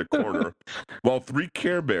cover behind a corner, while 3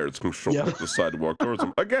 Care Bears come strolling up the sidewalk towards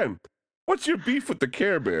him. Again, what's your beef with the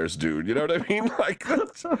Care Bears, dude? You know what I mean? Like,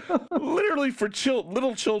 that's literally for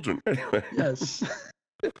little children. Anyway. Yes.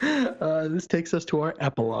 This takes us to our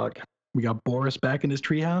epilogue. We got Boris back in his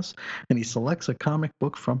treehouse, and he selects a comic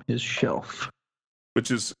book from his shelf. Which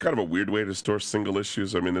is kind of a weird way to store single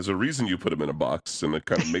issues. I mean, there's a reason you put them in a box, and it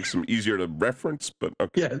kind of makes them easier to reference, but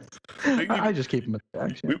okay. Yes. I just keep them in the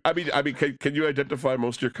box. Yeah. I mean, can you identify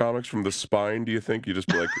most of your comics from the spine, do you think? You just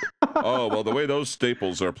be like, oh, well, the way those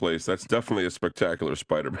staples are placed, that's definitely a Spectacular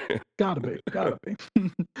Spider-Man. Gotta be.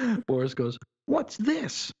 Boris goes, "What's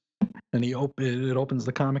this?" And it opens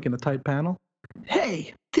the comic in a tight panel.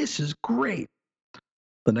 Hey, this is great.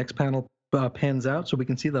 The next panel pans out so we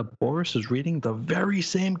can see that Boris is reading the very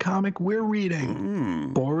same comic we're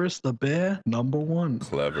reading. Boris the Bear, #1.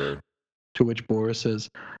 Clever. To which Boris says,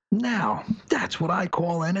 "Now, that's what I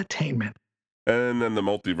call entertainment." And then the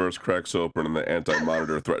multiverse cracks open and the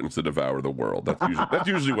Anti-Monitor threatens to devour the world. That's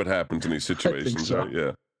usually what happens in these situations, so. right?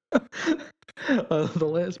 Yeah. The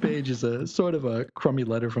last page is a sort of a crummy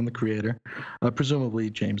letter from the creator,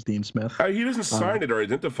 presumably James Dean Smith. He doesn't sign it or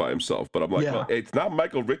identify himself, but I'm like, well, it's not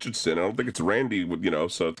Michael Richardson. I don't think it's Randy,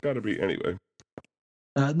 so it's got to be anyway.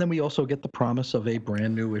 And then we also get the promise of a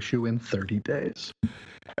brand new issue in 30 days.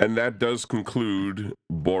 And that does conclude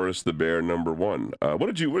Boris the Bear #1.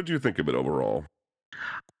 What did you think of it overall?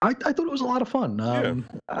 I thought it was a lot of fun.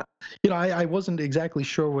 I wasn't exactly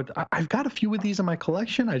sure what I've got a few of these in my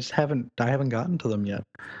collection. I haven't gotten to them yet,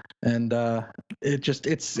 and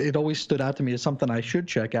it always stood out to me as something I should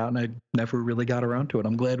check out, and I never really got around to it.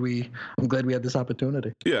 I'm glad we had this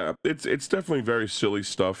opportunity. Yeah, it's definitely very silly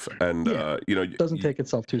stuff, and it doesn't take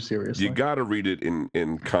itself too seriously. You got to read it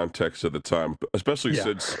in context of the time, especially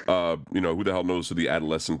since who the hell knows who the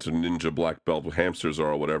adolescent ninja black belt hamsters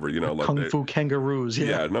are or whatever, like Kung Fu kangaroos.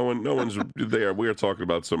 Yeah, no one's there. We are talking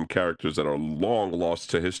about some characters that are long lost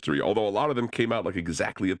to history, although a lot of them came out like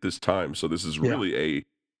exactly at this time. So this is really a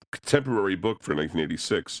contemporary book for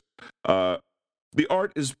 1986. The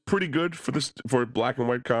art is pretty good for black and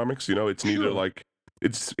white comics. It's neither like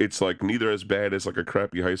it's like neither as bad as like a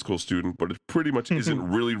crappy high school student, but it pretty much isn't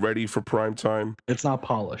really ready for prime time. It's not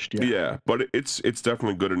polished. Yeah, but it's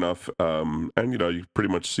definitely good enough. And you pretty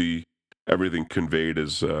much see everything conveyed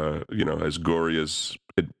as as gory as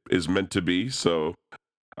it is meant to be. So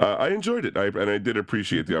I enjoyed it, and I did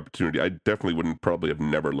appreciate the opportunity. I definitely wouldn't probably have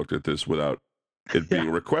never looked at this without it being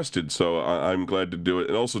requested. So I'm glad to do it.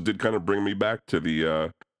 It also did kind of bring me back to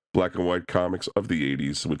the black and white comics of the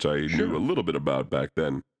 80s, which I knew a little bit about back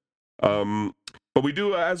then. But we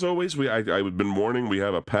do, as always, I've been warning, we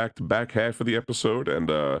have a packed back half of the episode, and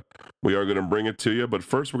we are going to bring it to you. But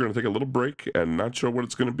first, we're going to take a little break, and not sure what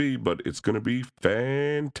it's going to be, but it's going to be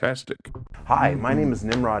fantastic. Hi, my name is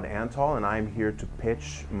Nimrod Antal, and I'm here to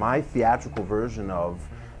pitch my theatrical version of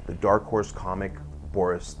the Dark Horse comic,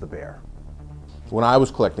 Boris the Bear. When I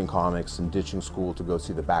was collecting comics and ditching school to go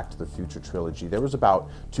see the Back to the Future trilogy, there was about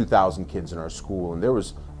 2,000 kids in our school, and there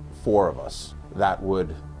was 4 of us that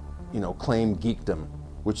would claim geekdom,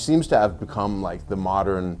 which seems to have become like the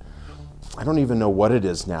modern, I don't even know what it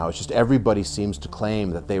is now. It's just everybody seems to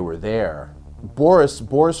claim that they were there. Boris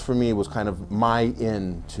for me was kind of my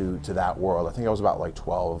in to that world. I think I was about like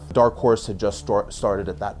 12. Dark Horse had just started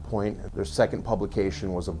at that point. Their second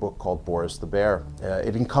publication was a book called Boris the Bear.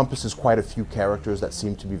 It encompasses quite a few characters that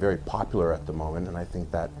seem to be very popular at the moment, and I think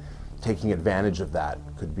that taking advantage of that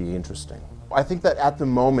could be interesting. I think that at the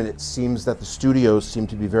moment it seems that the studios seem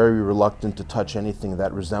to be very reluctant to touch anything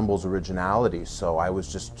that resembles originality. So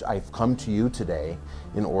I've come to you today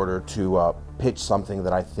in order to pitch something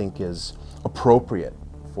that I think is appropriate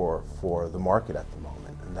for the market at the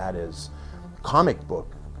moment. And that is comic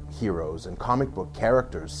book heroes and comic book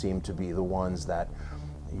characters seem to be the ones that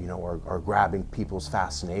are grabbing people's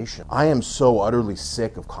fascination. I am so utterly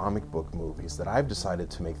sick of comic book movies that I've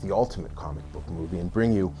decided to make the ultimate comic book movie and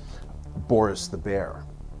bring you Boris the Bear.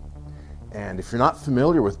 And if you're not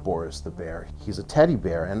familiar with Boris the Bear, he's a teddy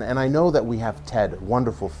bear. And I know that we have Ted,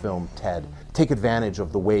 wonderful film Ted, take advantage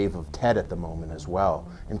of the wave of Ted at the moment as well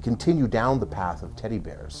and continue down the path of teddy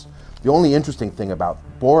bears. The only interesting thing about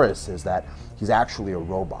Boris is that he's actually a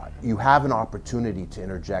robot. You have an opportunity to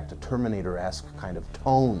interject a Terminator-esque kind of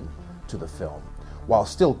tone to the film while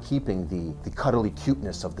still keeping the cuddly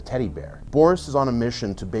cuteness of the teddy bear. Boris is on a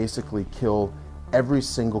mission to basically kill every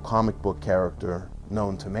single comic book character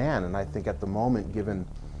known to man, and I think at the moment, given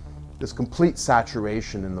this complete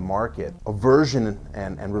saturation in the market, aversion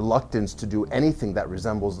and reluctance to do anything that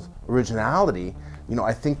resembles originality,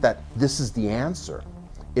 I think that this is the answer.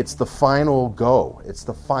 It's the final go. It's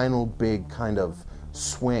the final big kind of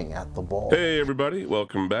swing at the ball. Hey everybody,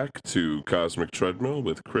 welcome back to Cosmic Treadmill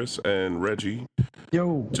with Chris and Reggie.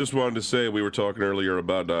 Yo. Just wanted to say, we were talking earlier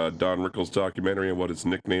about Don Rickles' documentary and what its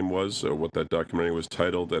nickname was, or what that documentary was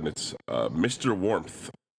titled, and it's Mr. Warmth.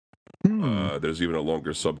 There's even a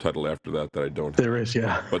longer subtitle after that I don't have. There is,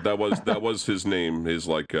 yeah. But that was his name. His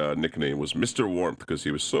nickname was Mr. Warmth because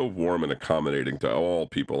he was so warm and accommodating to all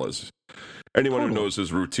people, as anyone who knows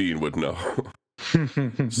his routine would know.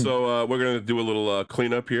 So we're going to do a little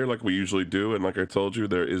cleanup here like we usually do, and like I told you,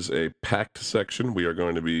 there is a packed section. We are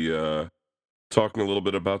going to be talking a little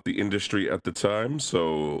bit about the industry at the time,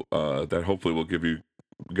 so that hopefully will give you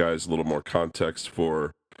guys a little more context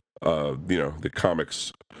for the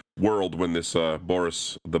comics world when this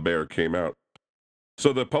Boris the Bear came out.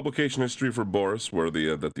 So the publication history for Boris were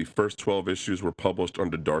that the first 12 issues were published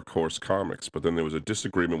under Dark Horse Comics, but then there was a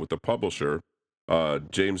disagreement with the publisher.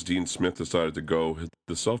 James Dean Smith decided to go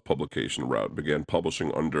the self-publication route, began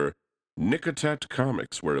publishing under Nicotet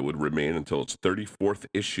Comics, where it would remain until its 34th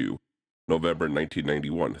issue, November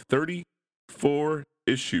 1991. 34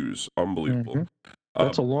 issues. Unbelievable. Mm-hmm.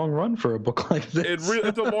 That's a long run for a book like this.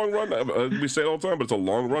 It's a long run. We say it all the time, but it's a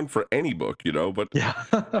long run for any book, But yeah.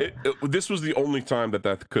 This was the only time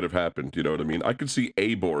that could have happened. You know what I mean? I could see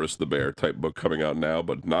a Boris the Bear type book coming out now,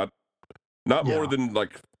 but not more than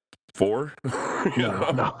like 4.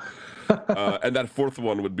 No. And that 4th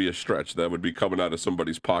one would be a stretch. That would be coming out of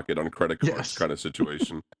somebody's pocket on credit cards kind of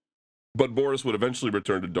situation. But Boris would eventually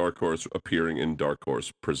return to Dark Horse, appearing in Dark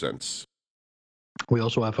Horse Presents. We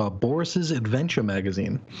also have Boris's Adventure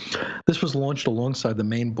magazine. This was launched alongside the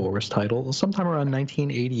main Boris title sometime around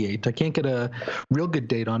 1988. I can't get a real good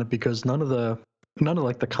date on it because none of the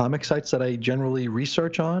comic sites that I generally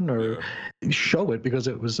research on or show it because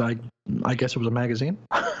it was I guess it was a magazine.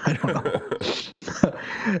 I don't know.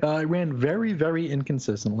 It ran very, very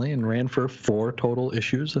inconsistently and ran for 4 total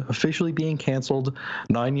issues, officially being canceled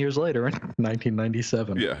 9 years later in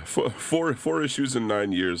 1997. Yeah, 4 issues in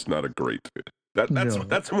 9 years, not a great.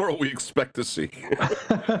 That's more what we expect to see.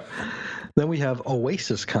 Then we have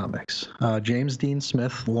Oasis Comics. James Dean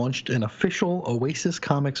Smith launched an official Oasis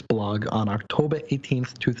Comics blog on October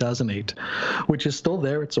 18th, 2008, which is still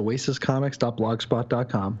there. It's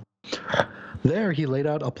oasiscomics.blogspot.com. There, he laid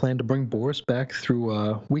out a plan to bring Boris back through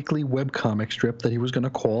a weekly webcomic strip that he was going to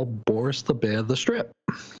call Boris the Bear the Strip.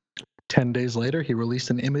 10 days later, he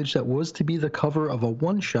released an image that was to be the cover of a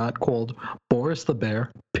one-shot called Boris the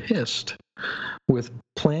Bear Pissed, with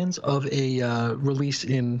plans of a release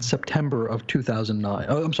in September of 2009.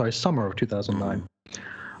 Oh, I'm sorry, summer of 2009.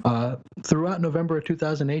 Throughout November of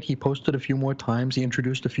 2008, he posted a few more times. He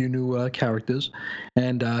introduced a few new characters,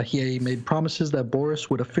 and he made promises that Boris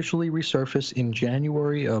would officially resurface in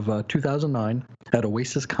January of 2009 at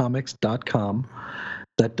oasiscomics.com.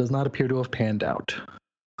 That does not appear to have panned out.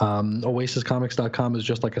 Oasiscomics.com is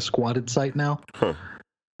just like a squatted site now.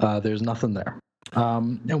 There's nothing there.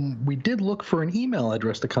 And we did look for an email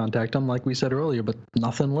address to contact him, like we said earlier, but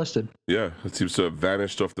nothing listed. Yeah, it seems to have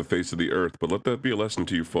vanished off the face of the earth. But let that be a lesson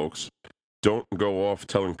to you folks. Don't go off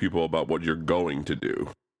telling people about what you're going to do.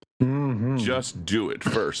 Mm-hmm. Just do it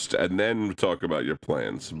first, and then talk about your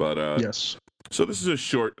plans. But yes. So this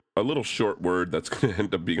is a little short word that's going to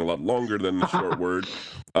end up being a lot longer than the short word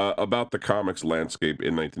about the comics landscape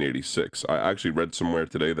in 1986. I actually read somewhere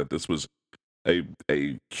today that this was a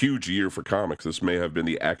huge year for comics. This may have been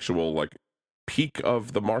the actual peak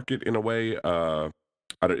of the market in a way.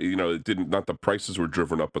 It didn't. Not the prices were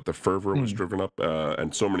driven up, but the fervor was driven up,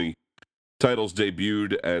 and so many titles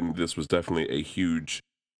debuted, and this was definitely a huge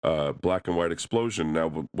black and white explosion.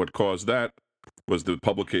 Now, what caused that was the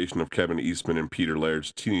publication of Kevin Eastman and Peter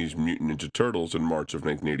Laird's Teenage Mutant Ninja Turtles in March of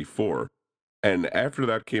 1984. And after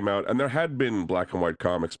that came out, and there had been black and white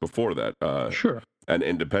comics before that, Sure, and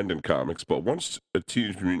independent comics, but once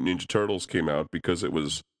Teenage Mutant Ninja Turtles came out, because it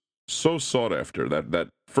was so sought after, that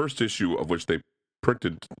first issue of which they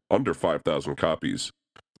printed under 5,000 copies,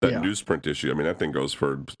 that newsprint issue, I mean, that thing goes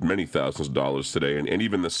for many thousands of dollars today, and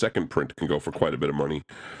even the second print can go for quite a bit of money.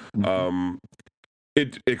 Mm-hmm.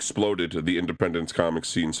 It exploded the independent comic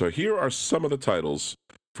scene. So here are some of the titles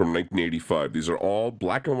from 1985. These are all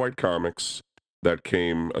black and white comics that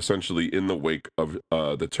came essentially in the wake of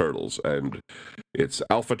the Turtles. And it's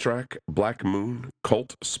Alpha Track, Black Moon,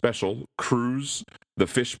 Cult Special, Cruise, The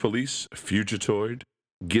Fish Police, Fugitoid,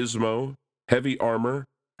 Gizmo, Heavy Armor,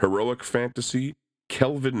 Heroic Fantasy,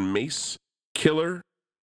 Kelvin Mace, Killer,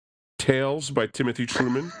 Tales by Timothy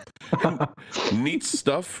Truman, Neat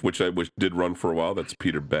Stuff, which I wish did run for a while. That's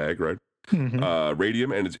Peter Bagg, right? Mm-hmm.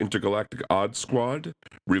 Radium and its Intergalactic Odd Squad,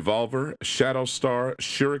 Revolver, Shadow Star,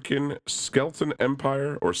 Shuriken, Skeleton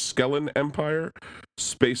Empire or Skellen Empire,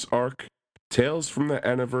 Space Arc, Tales from the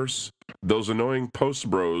Aniverse, Those Annoying Post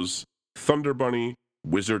Bros, Thunder Bunny,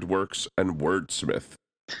 Wizard Works, and Wordsmith.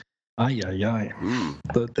 Ay.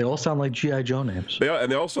 They all sound like G.I. Joe names. They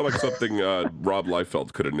all sound like something Rob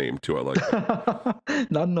Liefeld could have named too. I like that.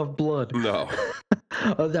 Not enough blood. No.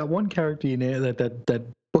 That one character you named, that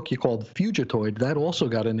book you called Fugitoid, that also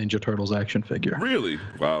got a Ninja Turtles action figure. Really?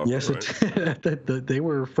 Wow. Yes, right. They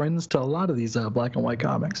were friends to a lot of these black and white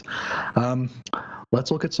comics. Let's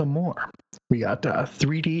look at some more. We got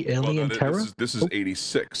 3D Alien Terror. This is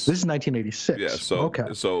 86. This is 1986. Yeah. So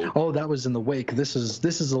okay. So. Oh, that was in the wake. This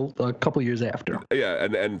is a couple years after. Yeah,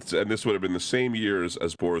 and this would have been the same years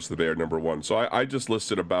as Boris the Bear #1. So I just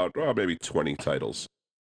listed about maybe 20 titles.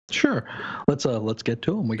 Sure. Let's get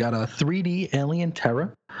to them. We got a 3D Alien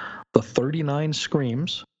Terror, the 39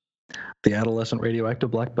 Screams, the Adolescent Radioactive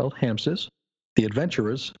Black Belt Hamsters, the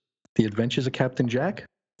Adventurers, the Adventures of Captain Jack,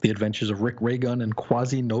 the Adventures of Rick Raygun and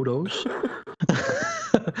Quasimodos,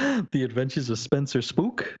 the Adventures of Spencer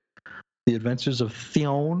Spook, the Adventures of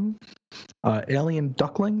Theon, Alien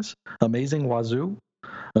Ducklings, Amazing Wazoo,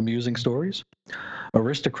 Amusing Stories,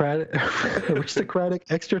 aristocratic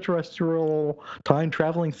extraterrestrial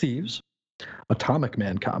time-traveling thieves, Atomic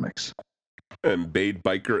Man comics. And Bade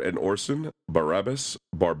Biker and Orson, Barabbas,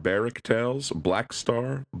 Barbaric Tales, Black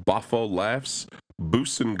Star, Boffo Laughs,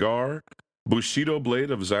 Busengar, Bushido Blade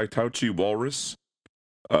of Zaitauchi Walrus,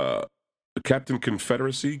 Captain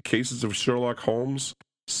Confederacy, Cases of Sherlock Holmes,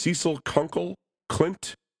 Cecil Kunkel,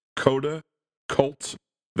 Clint, Coda, Cult,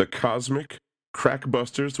 The Cosmic,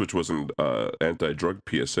 Crackbusters, which was an anti-drug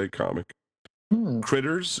PSA comic,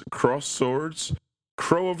 Critters, Cross Swords,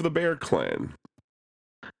 Crow of the Bear Clan,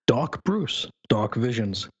 Dark Bruce, Dark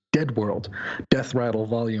Visions, Dead World, Death Rattle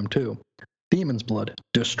Volume 2, Demon's Blood,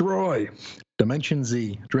 Destroy, Dimension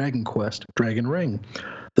Z, Dragon Quest, Dragon Ring,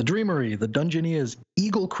 The Dreamery, The Dungeoneers,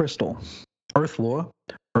 Eagle Crystal, Earthlore,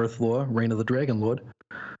 Reign of the Dragon Lord,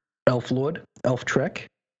 Elf Lord, Elf Trek,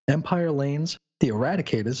 Empire Lanes, The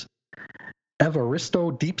Eradicators,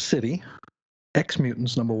 Evaristo Deep City,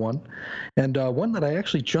 X-Mutants #1, and one that I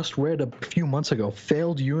actually just read a few months ago,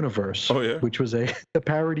 Failed Universe, which was a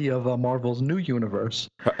parody of Marvel's New Universe.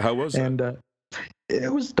 How was it? And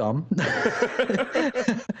it was dumb.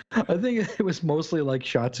 I think it was mostly like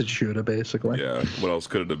shots at shooter, basically. Yeah, what else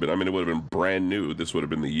could it have been? I mean, it would have been brand new. This would have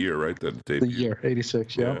been the year, right? That it debuted. The year,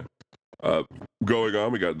 86, yeah. Going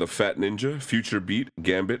on, we got The Fat Ninja, Future Beat,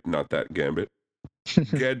 Gambit, not that Gambit,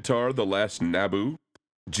 Gadtar, The Last Naboo,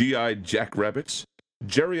 G.I. Jackrabbits,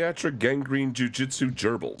 Geriatric Gangrene Jiu-Jitsu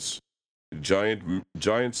Gerbils,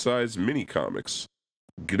 giant-size mini-comics,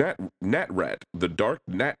 Nat Rat, The Dark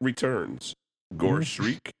Nat Returns, Gore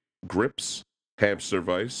Shriek, Grips, Hamster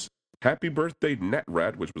Vice, Happy Birthday Nat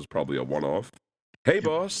Rat, which was probably a one-off, Hey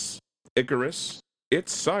Boss, Icarus,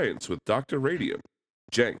 It's Science with Dr. Radium,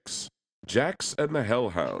 Jenks, Jax and the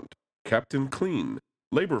Hellhound, Captain Clean,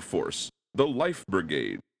 Labor Force, The Life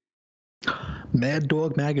Brigade, Mad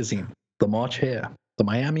Dog Magazine, The March Hare, The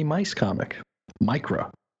Miami Mice comic,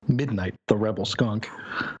 Micra, Midnight, The Rebel Skunk,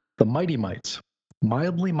 The Mighty Mites,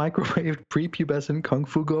 Mildly Microwaved Prepubescent Kung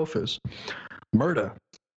Fu Gophers, Murder,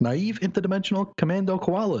 Naive Interdimensional Commando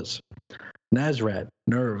Koalas, Nazrat,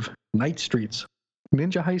 Nerve, Night Streets,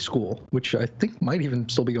 Ninja High School, which I think might even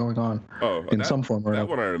still be going on in some form or another. That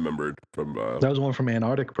one I remembered from... That was one from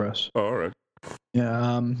Antarctic Press. Oh, all right.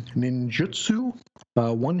 Yeah, Ninjutsu,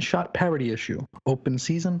 one-shot parody issue, Open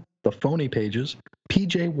Season, The Phony Pages,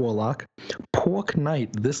 PJ Warlock, Pork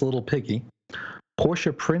Knight, This Little Piggy,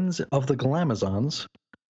 Portia Prince of the Glamazons,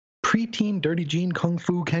 Preteen Dirty Jean Kung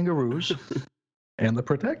Fu Kangaroos, and The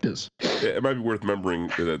Protectors. Yeah, it might be worth remembering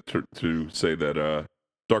that to say that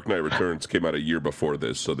Dark Knight Returns came out a year before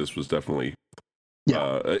this, so this was definitely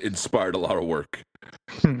inspired a lot of work.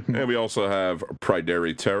 And we also have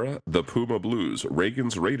Prideri Terra, The Puma Blues,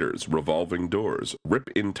 Reagan's Raiders, Revolving Doors, Rip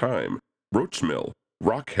in Time, Roachmill,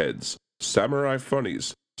 Rockheads, Samurai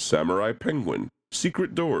Funnies, Samurai Penguin,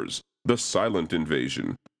 Secret Doors, The Silent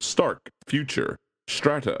Invasion, Stark, Future,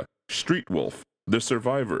 Strata, Street Wolf, The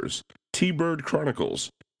Survivors, T-Bird Chronicles,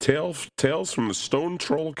 Tales from the Stone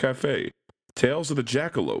Troll Cafe, Tales of the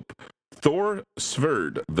Jackalope, Thor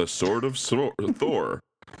Sverd, The Sword of Thor,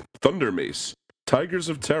 Thunder Mace, Tigers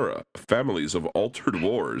of Terra, Families of Altered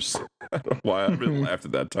Wars. I don't know why I've been laughed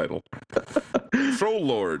at that title. Troll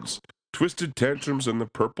Lords, Twisted Tantrums in the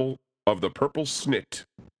Purple Snit.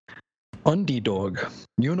 Undie Dog,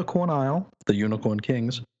 Unicorn Isle, The Unicorn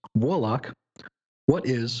Kings, Warlock, What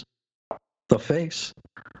Is, The Face,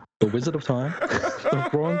 The Wizard of Time, The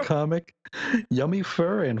Wrong Comic, Yummy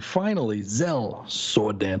Fur, and finally Zell,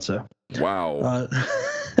 Sword Dancer. Wow.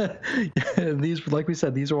 These, like we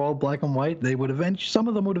said, these are all black and white. They would some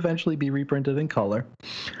of them would eventually be reprinted in color.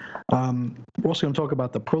 We're also going to talk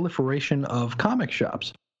about the proliferation of comic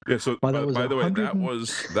shops. Yeah. So by the way,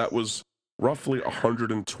 that was roughly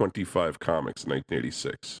 125 comics in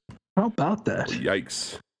 1986. How about that?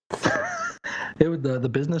 Yikes. The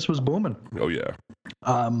business was booming. Oh yeah.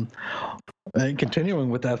 And continuing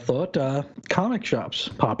with that thought, comic shops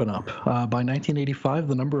popping up. By 1985,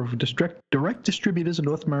 the number of direct distributors in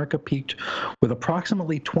North America peaked with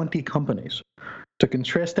approximately 20 companies. To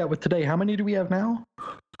contrast that with today, how many do we have now?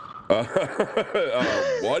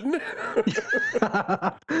 One?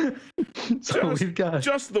 So we've got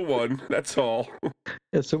just the one. That's all.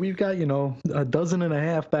 Yeah, so we've got, a dozen and a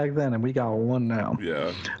half back then, and we got one now.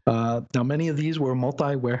 Yeah. Now, many of these were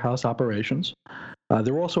multi-warehouse operations.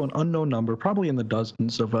 There were also an unknown number, probably in the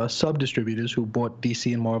dozens, of sub-distributors who bought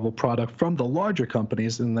DC and Marvel product from the larger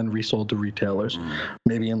companies and then resold to retailers,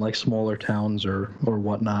 maybe in like smaller towns or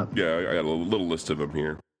whatnot. Yeah, I got a little list of them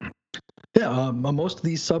here. Yeah, most of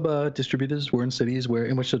these sub-distributors were in cities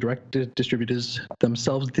in which the direct distributors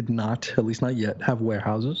themselves did not, at least not yet, have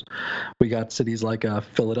warehouses. We got cities like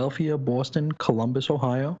Philadelphia, Boston, Columbus,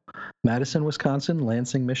 Ohio, Madison, Wisconsin,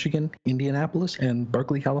 Lansing, Michigan, Indianapolis, and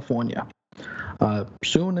Berkeley, California.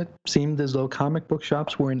 Soon it seemed as though comic book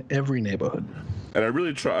shops were in every neighborhood. And I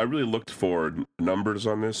really looked for numbers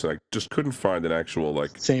on this. I just couldn't find an actual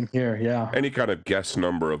Same here, yeah. Any kind of guess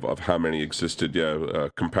number of how many existed.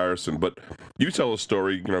 Comparison. But you tell a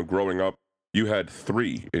story. Growing up, you had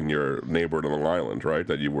 3 in your neighborhood on Long Island, right?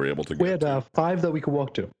 That you were able to get. We had 5 that we could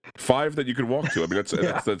walk to. 5 that you could walk to. I mean, that's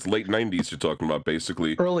late '90s. You're talking about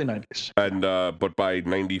basically. Early '90s. And but by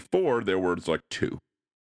 '94 there were 2.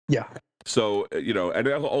 Yeah. So, and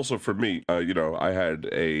also for me, I had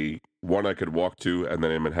one I could walk to, and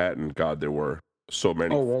then in Manhattan, God, there were so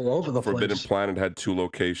many. Oh, all over the Forbidden place. Planet had 2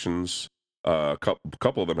 locations. A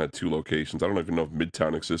couple of them had 2 locations. I don't even know if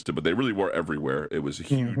Midtown existed, but they really were everywhere. It was a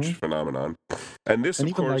huge phenomenon. And this,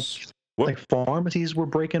 of course... Like pharmacies were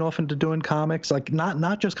breaking off into doing comics, like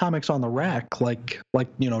not just comics on the rack, like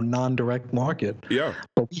non-direct market. Yeah.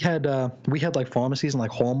 But we had like pharmacies and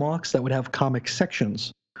like Hallmarks that would have comic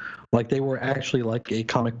sections. Like they were actually like a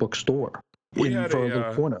comic book store for a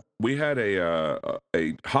little corner. We had a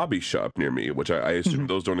hobby shop near me, which I assume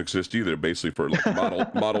those don't exist either. Basically for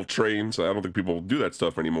like model trains. I don't think people do that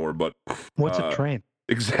stuff anymore. But what's a train?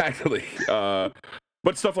 Exactly. But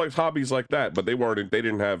stuff like hobbies like that. But they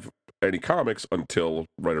didn't have any comics until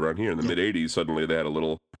right around here in the mid '80s. Suddenly they had a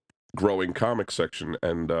little growing comic section,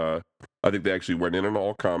 and I think they actually went in on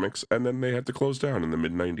all comics, and then they had to close down in the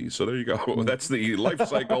mid '90s. So there you go. That's the life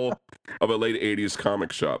cycle of a late '80s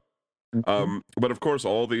comic shop. But of course,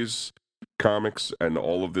 all these comics and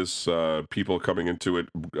all of this people coming into it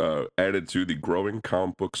added to the growing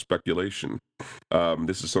comic book speculation.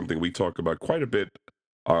 This is something we talk about quite a bit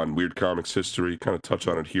on Weird Comics History, kind of touch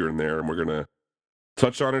on it here and there, and we're going to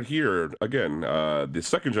touch on it here again. The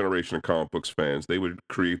second generation of comic books fans, they would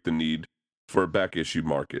create the need for a back issue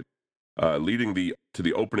market, leading to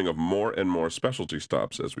the opening of more and more specialty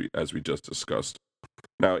stops, as we just discussed.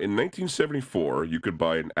 Now, in 1974, you could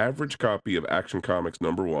buy an average copy of Action Comics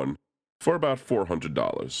 #1 for about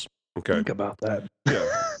 $400. Okay, think about that. Yeah,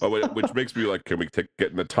 which makes me like, can we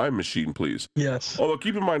get in the time machine, please? Yes. Although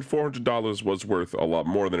keep in mind, $400 was worth a lot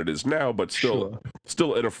more than it is now, but still an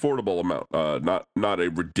affordable amount, not a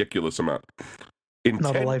ridiculous amount.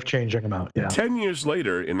 Not a life-changing amount. Yeah. 10 years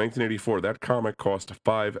later, in 1984, that comic cost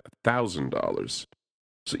 $5,000.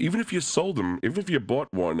 So even if you bought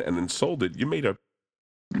one and then sold it, you made a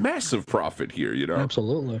massive profit here.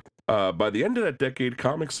 Absolutely. By the end of that decade,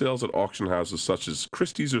 comic sales at auction houses such as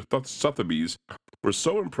Christie's or Sotheby's were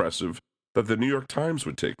so impressive that the New York Times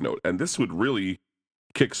would take note. And this would really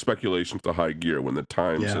kick speculation to high gear when the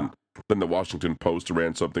Times and then the Washington Post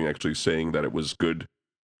ran something actually saying that it was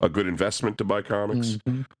a good investment to buy comics.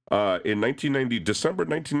 In December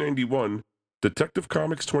 1991, Detective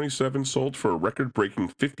Comics 27 sold for a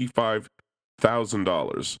record-breaking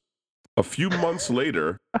 $55,000. A few months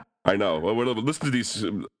later, I know. Listen to these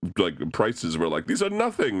prices. We're like, these are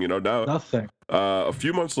nothing. Now nothing. A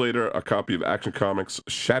few months later, a copy of Action Comics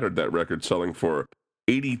shattered that record, selling for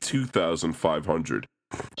 $82,500.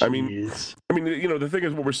 I mean, the thing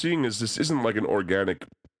is, what we're seeing is this isn't like an organic,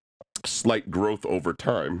 slight growth over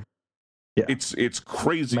time. Yeah. It's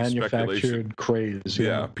crazy speculation. Craze.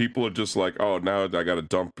 Yeah, people are just like, oh, now I got to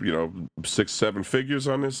dump 6-7 figures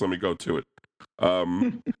on this. Let me go to it.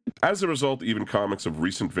 As a result, even comics of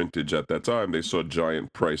recent vintage at that time, they saw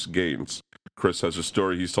giant price gains. Chris has a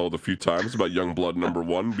story he's told a few times about Youngblood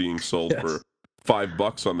 #1 being sold for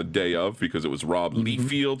 $5 on the day of because it was Rob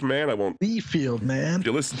Liefeld, man. Liefeld, man. If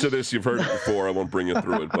you listen to this, you've heard it before. I won't bring you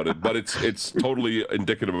through it, but it's totally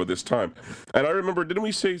indicative of this time. And I remember, didn't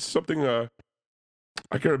we say something? I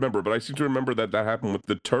can't remember, but I seem to remember that happened with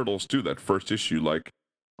the Turtles too. That first issue,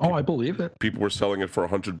 oh, I believe it. People were selling it for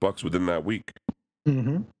 $100 within that week.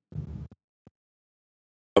 Mm-hmm.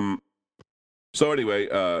 So anyway,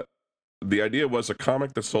 the idea was a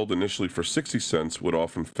comic that sold initially for 60 cents would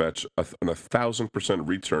often fetch an 1,000%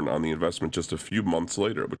 return on the investment just a few months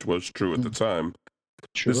later, which was true at the time.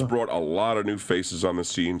 Sure. This brought a lot of new faces on the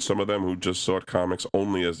scene, some of them who just saw comics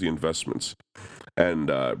only as the investments, and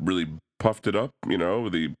really puffed it up.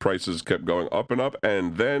 The prices kept going up and up,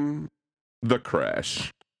 and then the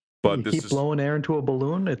crash. But you this keep is blowing air into a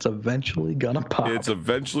balloon, it's eventually gonna pop. It's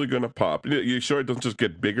eventually going to pop. You sure it doesn't just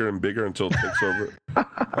get bigger and bigger until it takes over?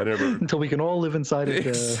 Until we can all live inside it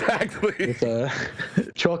exactly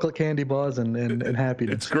with chocolate candy bars and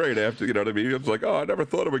happiness. It's great after, you know what I mean? It's like, oh, I never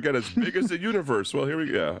thought it would get as big as the universe. Well, here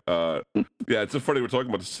we go. Yeah, it's so funny. We're talking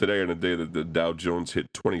about this today on a day that the Dow Jones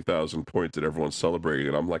hit 20,000 points and everyone's celebrating.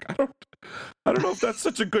 And I'm like, I don't know if that's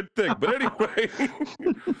such a good thing. But anyway,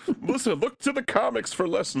 listen, look to the comics for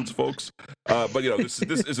lessons, folks. But this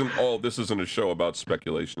isn't a show about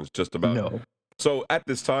speculation. It's just about. No. So at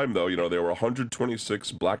this time, though, there were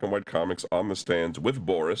 126 black and white comics on the stands with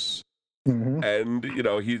Boris. Mm-hmm. And,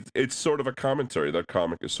 it's sort of a commentary. That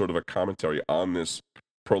comic is sort of a commentary on this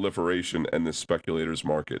proliferation and this speculators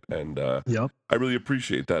market. And I really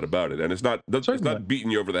appreciate that about it. And it's not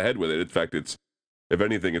beating you over the head with it. In fact, if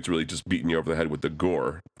anything, it's really just beating you over the head with the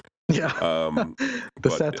gore. Yeah. The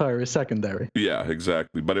satire is secondary. Yeah,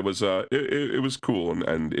 exactly. But it was it was cool,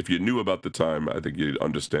 and if you knew about the time, I think you'd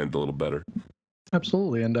understand a little better.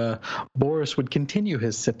 Absolutely, and Boris would continue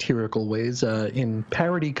his satirical ways in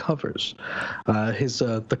parody covers.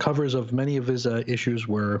 The covers of many of his issues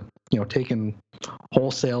were, taken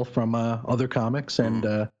wholesale from other comics,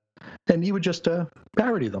 and he would just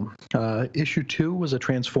parody them. Issue 2 was a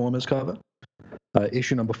Transformers cover.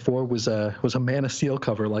 Issue number 4 was a Man of Steel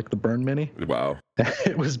cover, like the Burn Mini. Wow!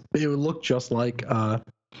 It looked just like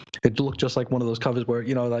one of those covers where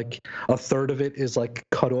like a third of it is like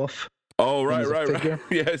cut off. Oh, right.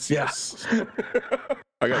 Yes.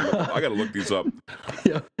 I gotta look these up.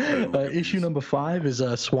 Yeah. Issue number 5 is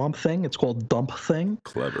a Swamp Thing. It's called Dump Thing.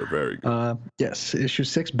 Clever, very good. Yes. Issue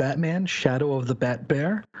 6, Batman, Shadow of the Bat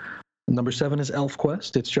Bear. Number 7 is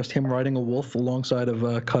ElfQuest. It's just him riding a wolf alongside of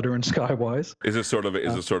Cutter and Skywise. Is it sort of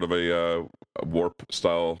a warp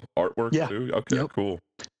style artwork too? Okay, yep. Cool.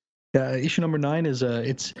 Issue number 9 is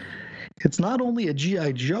it's not only a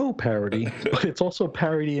G.I. Joe parody, but it's also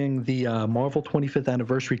parodying the Marvel 25th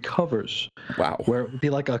anniversary covers. Wow. Where it would be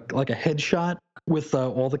like a headshot with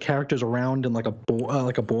all the characters around in like a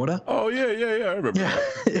border. Oh yeah, I remember. Yeah,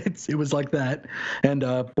 it was like that, and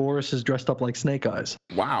Boris is dressed up like Snake Eyes.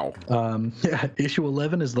 Wow. Issue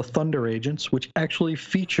 11 is the Thunder Agents, which actually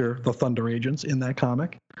feature the Thunder Agents in that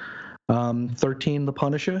comic. 13, The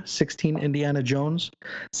Punisher. 16, Indiana Jones.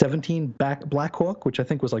 17, Black Hawk, which I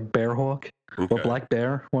think was like Bear Hawk or Black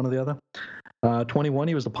Bear, one or the other. 21,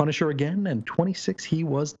 he was the Punisher again, and 26, he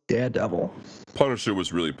was Daredevil. Punisher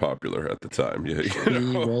was really popular at the time. Yeah,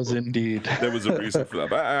 he was indeed. There was a reason for that.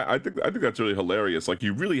 But I think that's really hilarious. Like,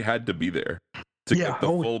 you really had to be there to get the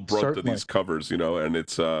full brunt of these covers, and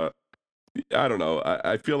it's I don't know.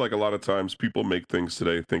 I feel like a lot of times people make things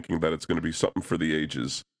today thinking that it's going to be something for the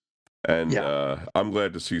ages. And I'm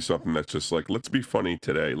glad to see something that's just like, let's be funny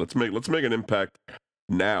today. Let's make an impact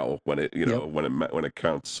now when it when it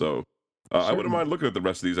counts. So I wouldn't mind looking at the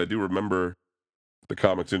rest of these. I do remember the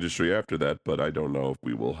comics industry after that, but I don't know if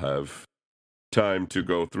we will have time to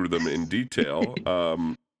go through them in detail.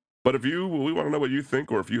 But we want to know what you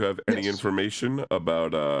think, or if you have any information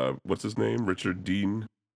about what's his name, Richard Dean.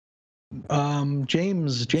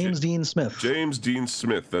 James Dean Smith. James Dean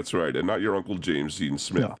Smith, that's right, and not your Uncle James Dean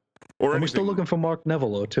Smith. Yeah. And we're still looking for Mark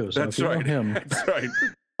Neville too. So that's right. Him. That's right.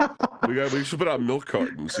 We should put out milk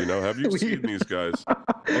cartons. Have you seen these guys?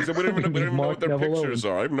 We don't even know what their pictures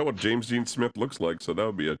are. I don't even know what James Dean Smith looks like, so that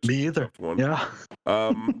would be a tough one. Yeah.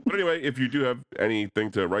 But anyway, if you do have anything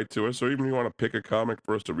to write to us, or even if you want to pick a comic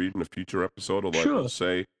for us to read in a future episode, or like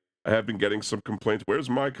say, I have been getting some complaints. Where's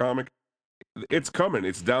my comic? It's coming.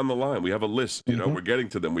 It's down the line. We have a list. We're getting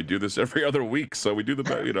to them. We do this every other week, so we do the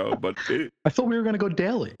but I thought we were going to go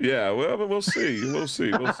daily. Yeah, well, we'll see. We'll see.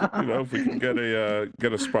 If we can get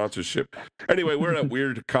a sponsorship. Anyway, we're at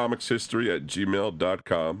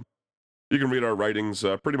weirdcomicshistory@gmail.com. You can read our writings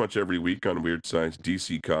pretty much every week on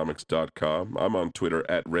WeirdScienceDCComics.com. I'm on Twitter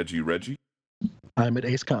at Reggie. I'm at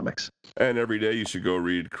Ace Comics. And every day you should go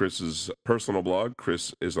read Chris's personal blog.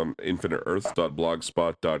 Chris is on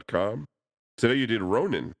InfiniteEarths.blogspot.com. Today you did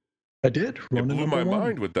Ronin. I did. It blew my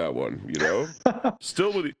mind with that one,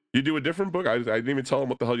 Still, you do a different book. I didn't even tell him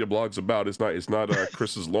what the hell your blog's about. It's not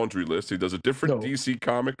Chris's laundry list. He does a different DC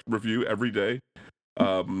comic review every day.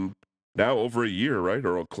 Now over a year, right?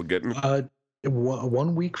 Or getting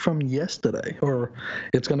 1 week from yesterday, or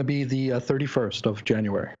it's going to be the 31st of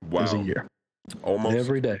January. Wow. Is a year. Almost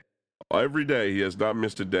Every day. every day. He has not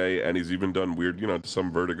missed a day, and he's even done weird,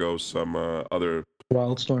 some Vertigo, some other,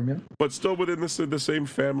 Wildstorm, yeah. but still within the same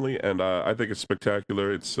family. And I think it's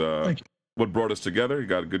spectacular. It's Thank you. what brought us together. He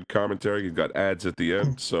got a good commentary. He's got ads at the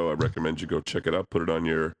end, so I recommend you go check it out. Put it on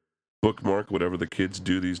your bookmark, whatever the kids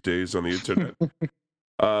do these days on the internet.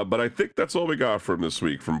 But I think that's all we got from this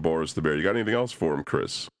week from Boris the Bear. You got anything else for him,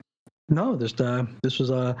 Chris? No, this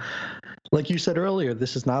was like you said earlier.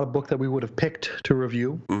 This is not a book that we would have picked to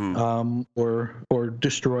review, or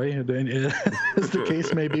destroy, as the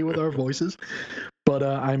case may be with our voices. But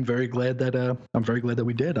I'm very glad that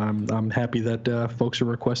we did. I'm happy that folks are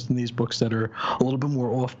requesting these books that are a little bit more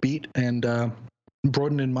offbeat and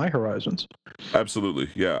broadening my horizons. Absolutely,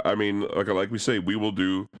 yeah. I mean, like we say, we will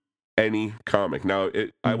do any comic. Now,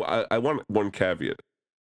 I want one caveat.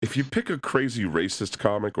 If you pick a crazy racist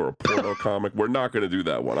comic or a porno comic, we're not going to do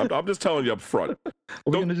that one. I'm just telling you up front. Are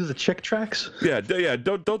we going to do the chick tracks? Yeah.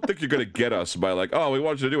 Don't think you're going to get us by like, oh, we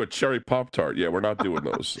want you to do a cherry Pop-Tart. Yeah, we're not doing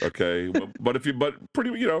those. Okay. But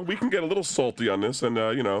we can get a little salty on this, and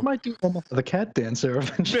Might do almost the cat dancer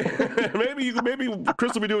eventually. maybe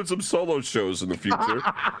Chris will be doing some solo shows in the future.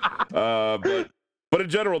 But in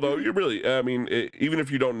general, though, you really, even if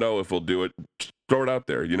you don't know if we'll do it, throw it out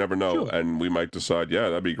there. You never know. Sure. And we might decide, yeah,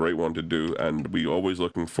 that'd be a great one to do. And we always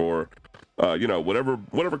looking for,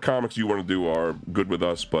 whatever comics you want to do are good with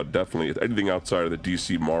us. But definitely anything outside of the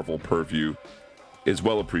DC Marvel purview is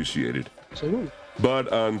well appreciated. Absolutely.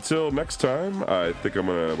 But until next time, I think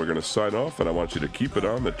we're gonna sign off, and I want you to keep it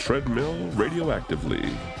on the treadmill radioactively.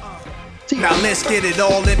 Now let's get it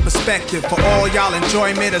all in perspective. For all y'all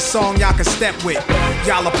enjoyment, a song y'all can step with.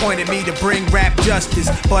 Y'all appointed me to bring rap justice,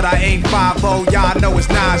 but I ain't 5-0, y'all know it's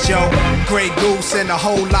Nas, yo. Grey Goose and a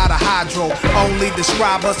whole lot of hydro. Only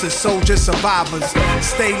describe us as soldier survivors.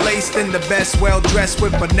 Stay laced in the best, well dressed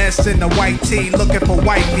with finesse in the white tee, looking for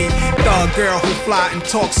wifey. Thug girl who fly and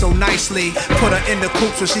talk so nicely. Put her in the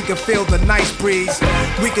coupe so she can feel the nice breeze.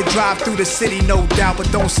 We could drive through the city, no doubt, but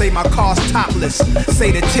don't say my car's topless.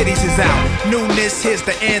 Say the titties is out. Newness, here's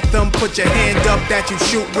the anthem. Put your hand up that you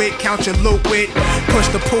shoot with, count your loot with. Push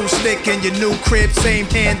the pool stick in your new crib, same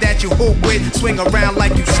hand that you hoop with. Swing around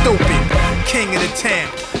like you stupid. King of the town,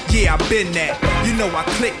 yeah, I been that. You know I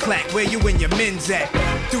click clack, where you and your men's at.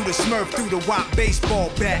 Through the Smurf, through the WAP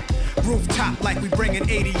baseball bat. Rooftop like we bringing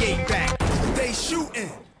 88 back. They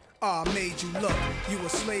shooting. Made you look. You a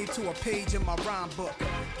slave to a page in my rhyme book.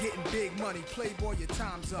 Getting big money, playboy, your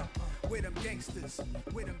time's up. Where them gangsters,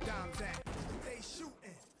 where them dimes at? They shoot.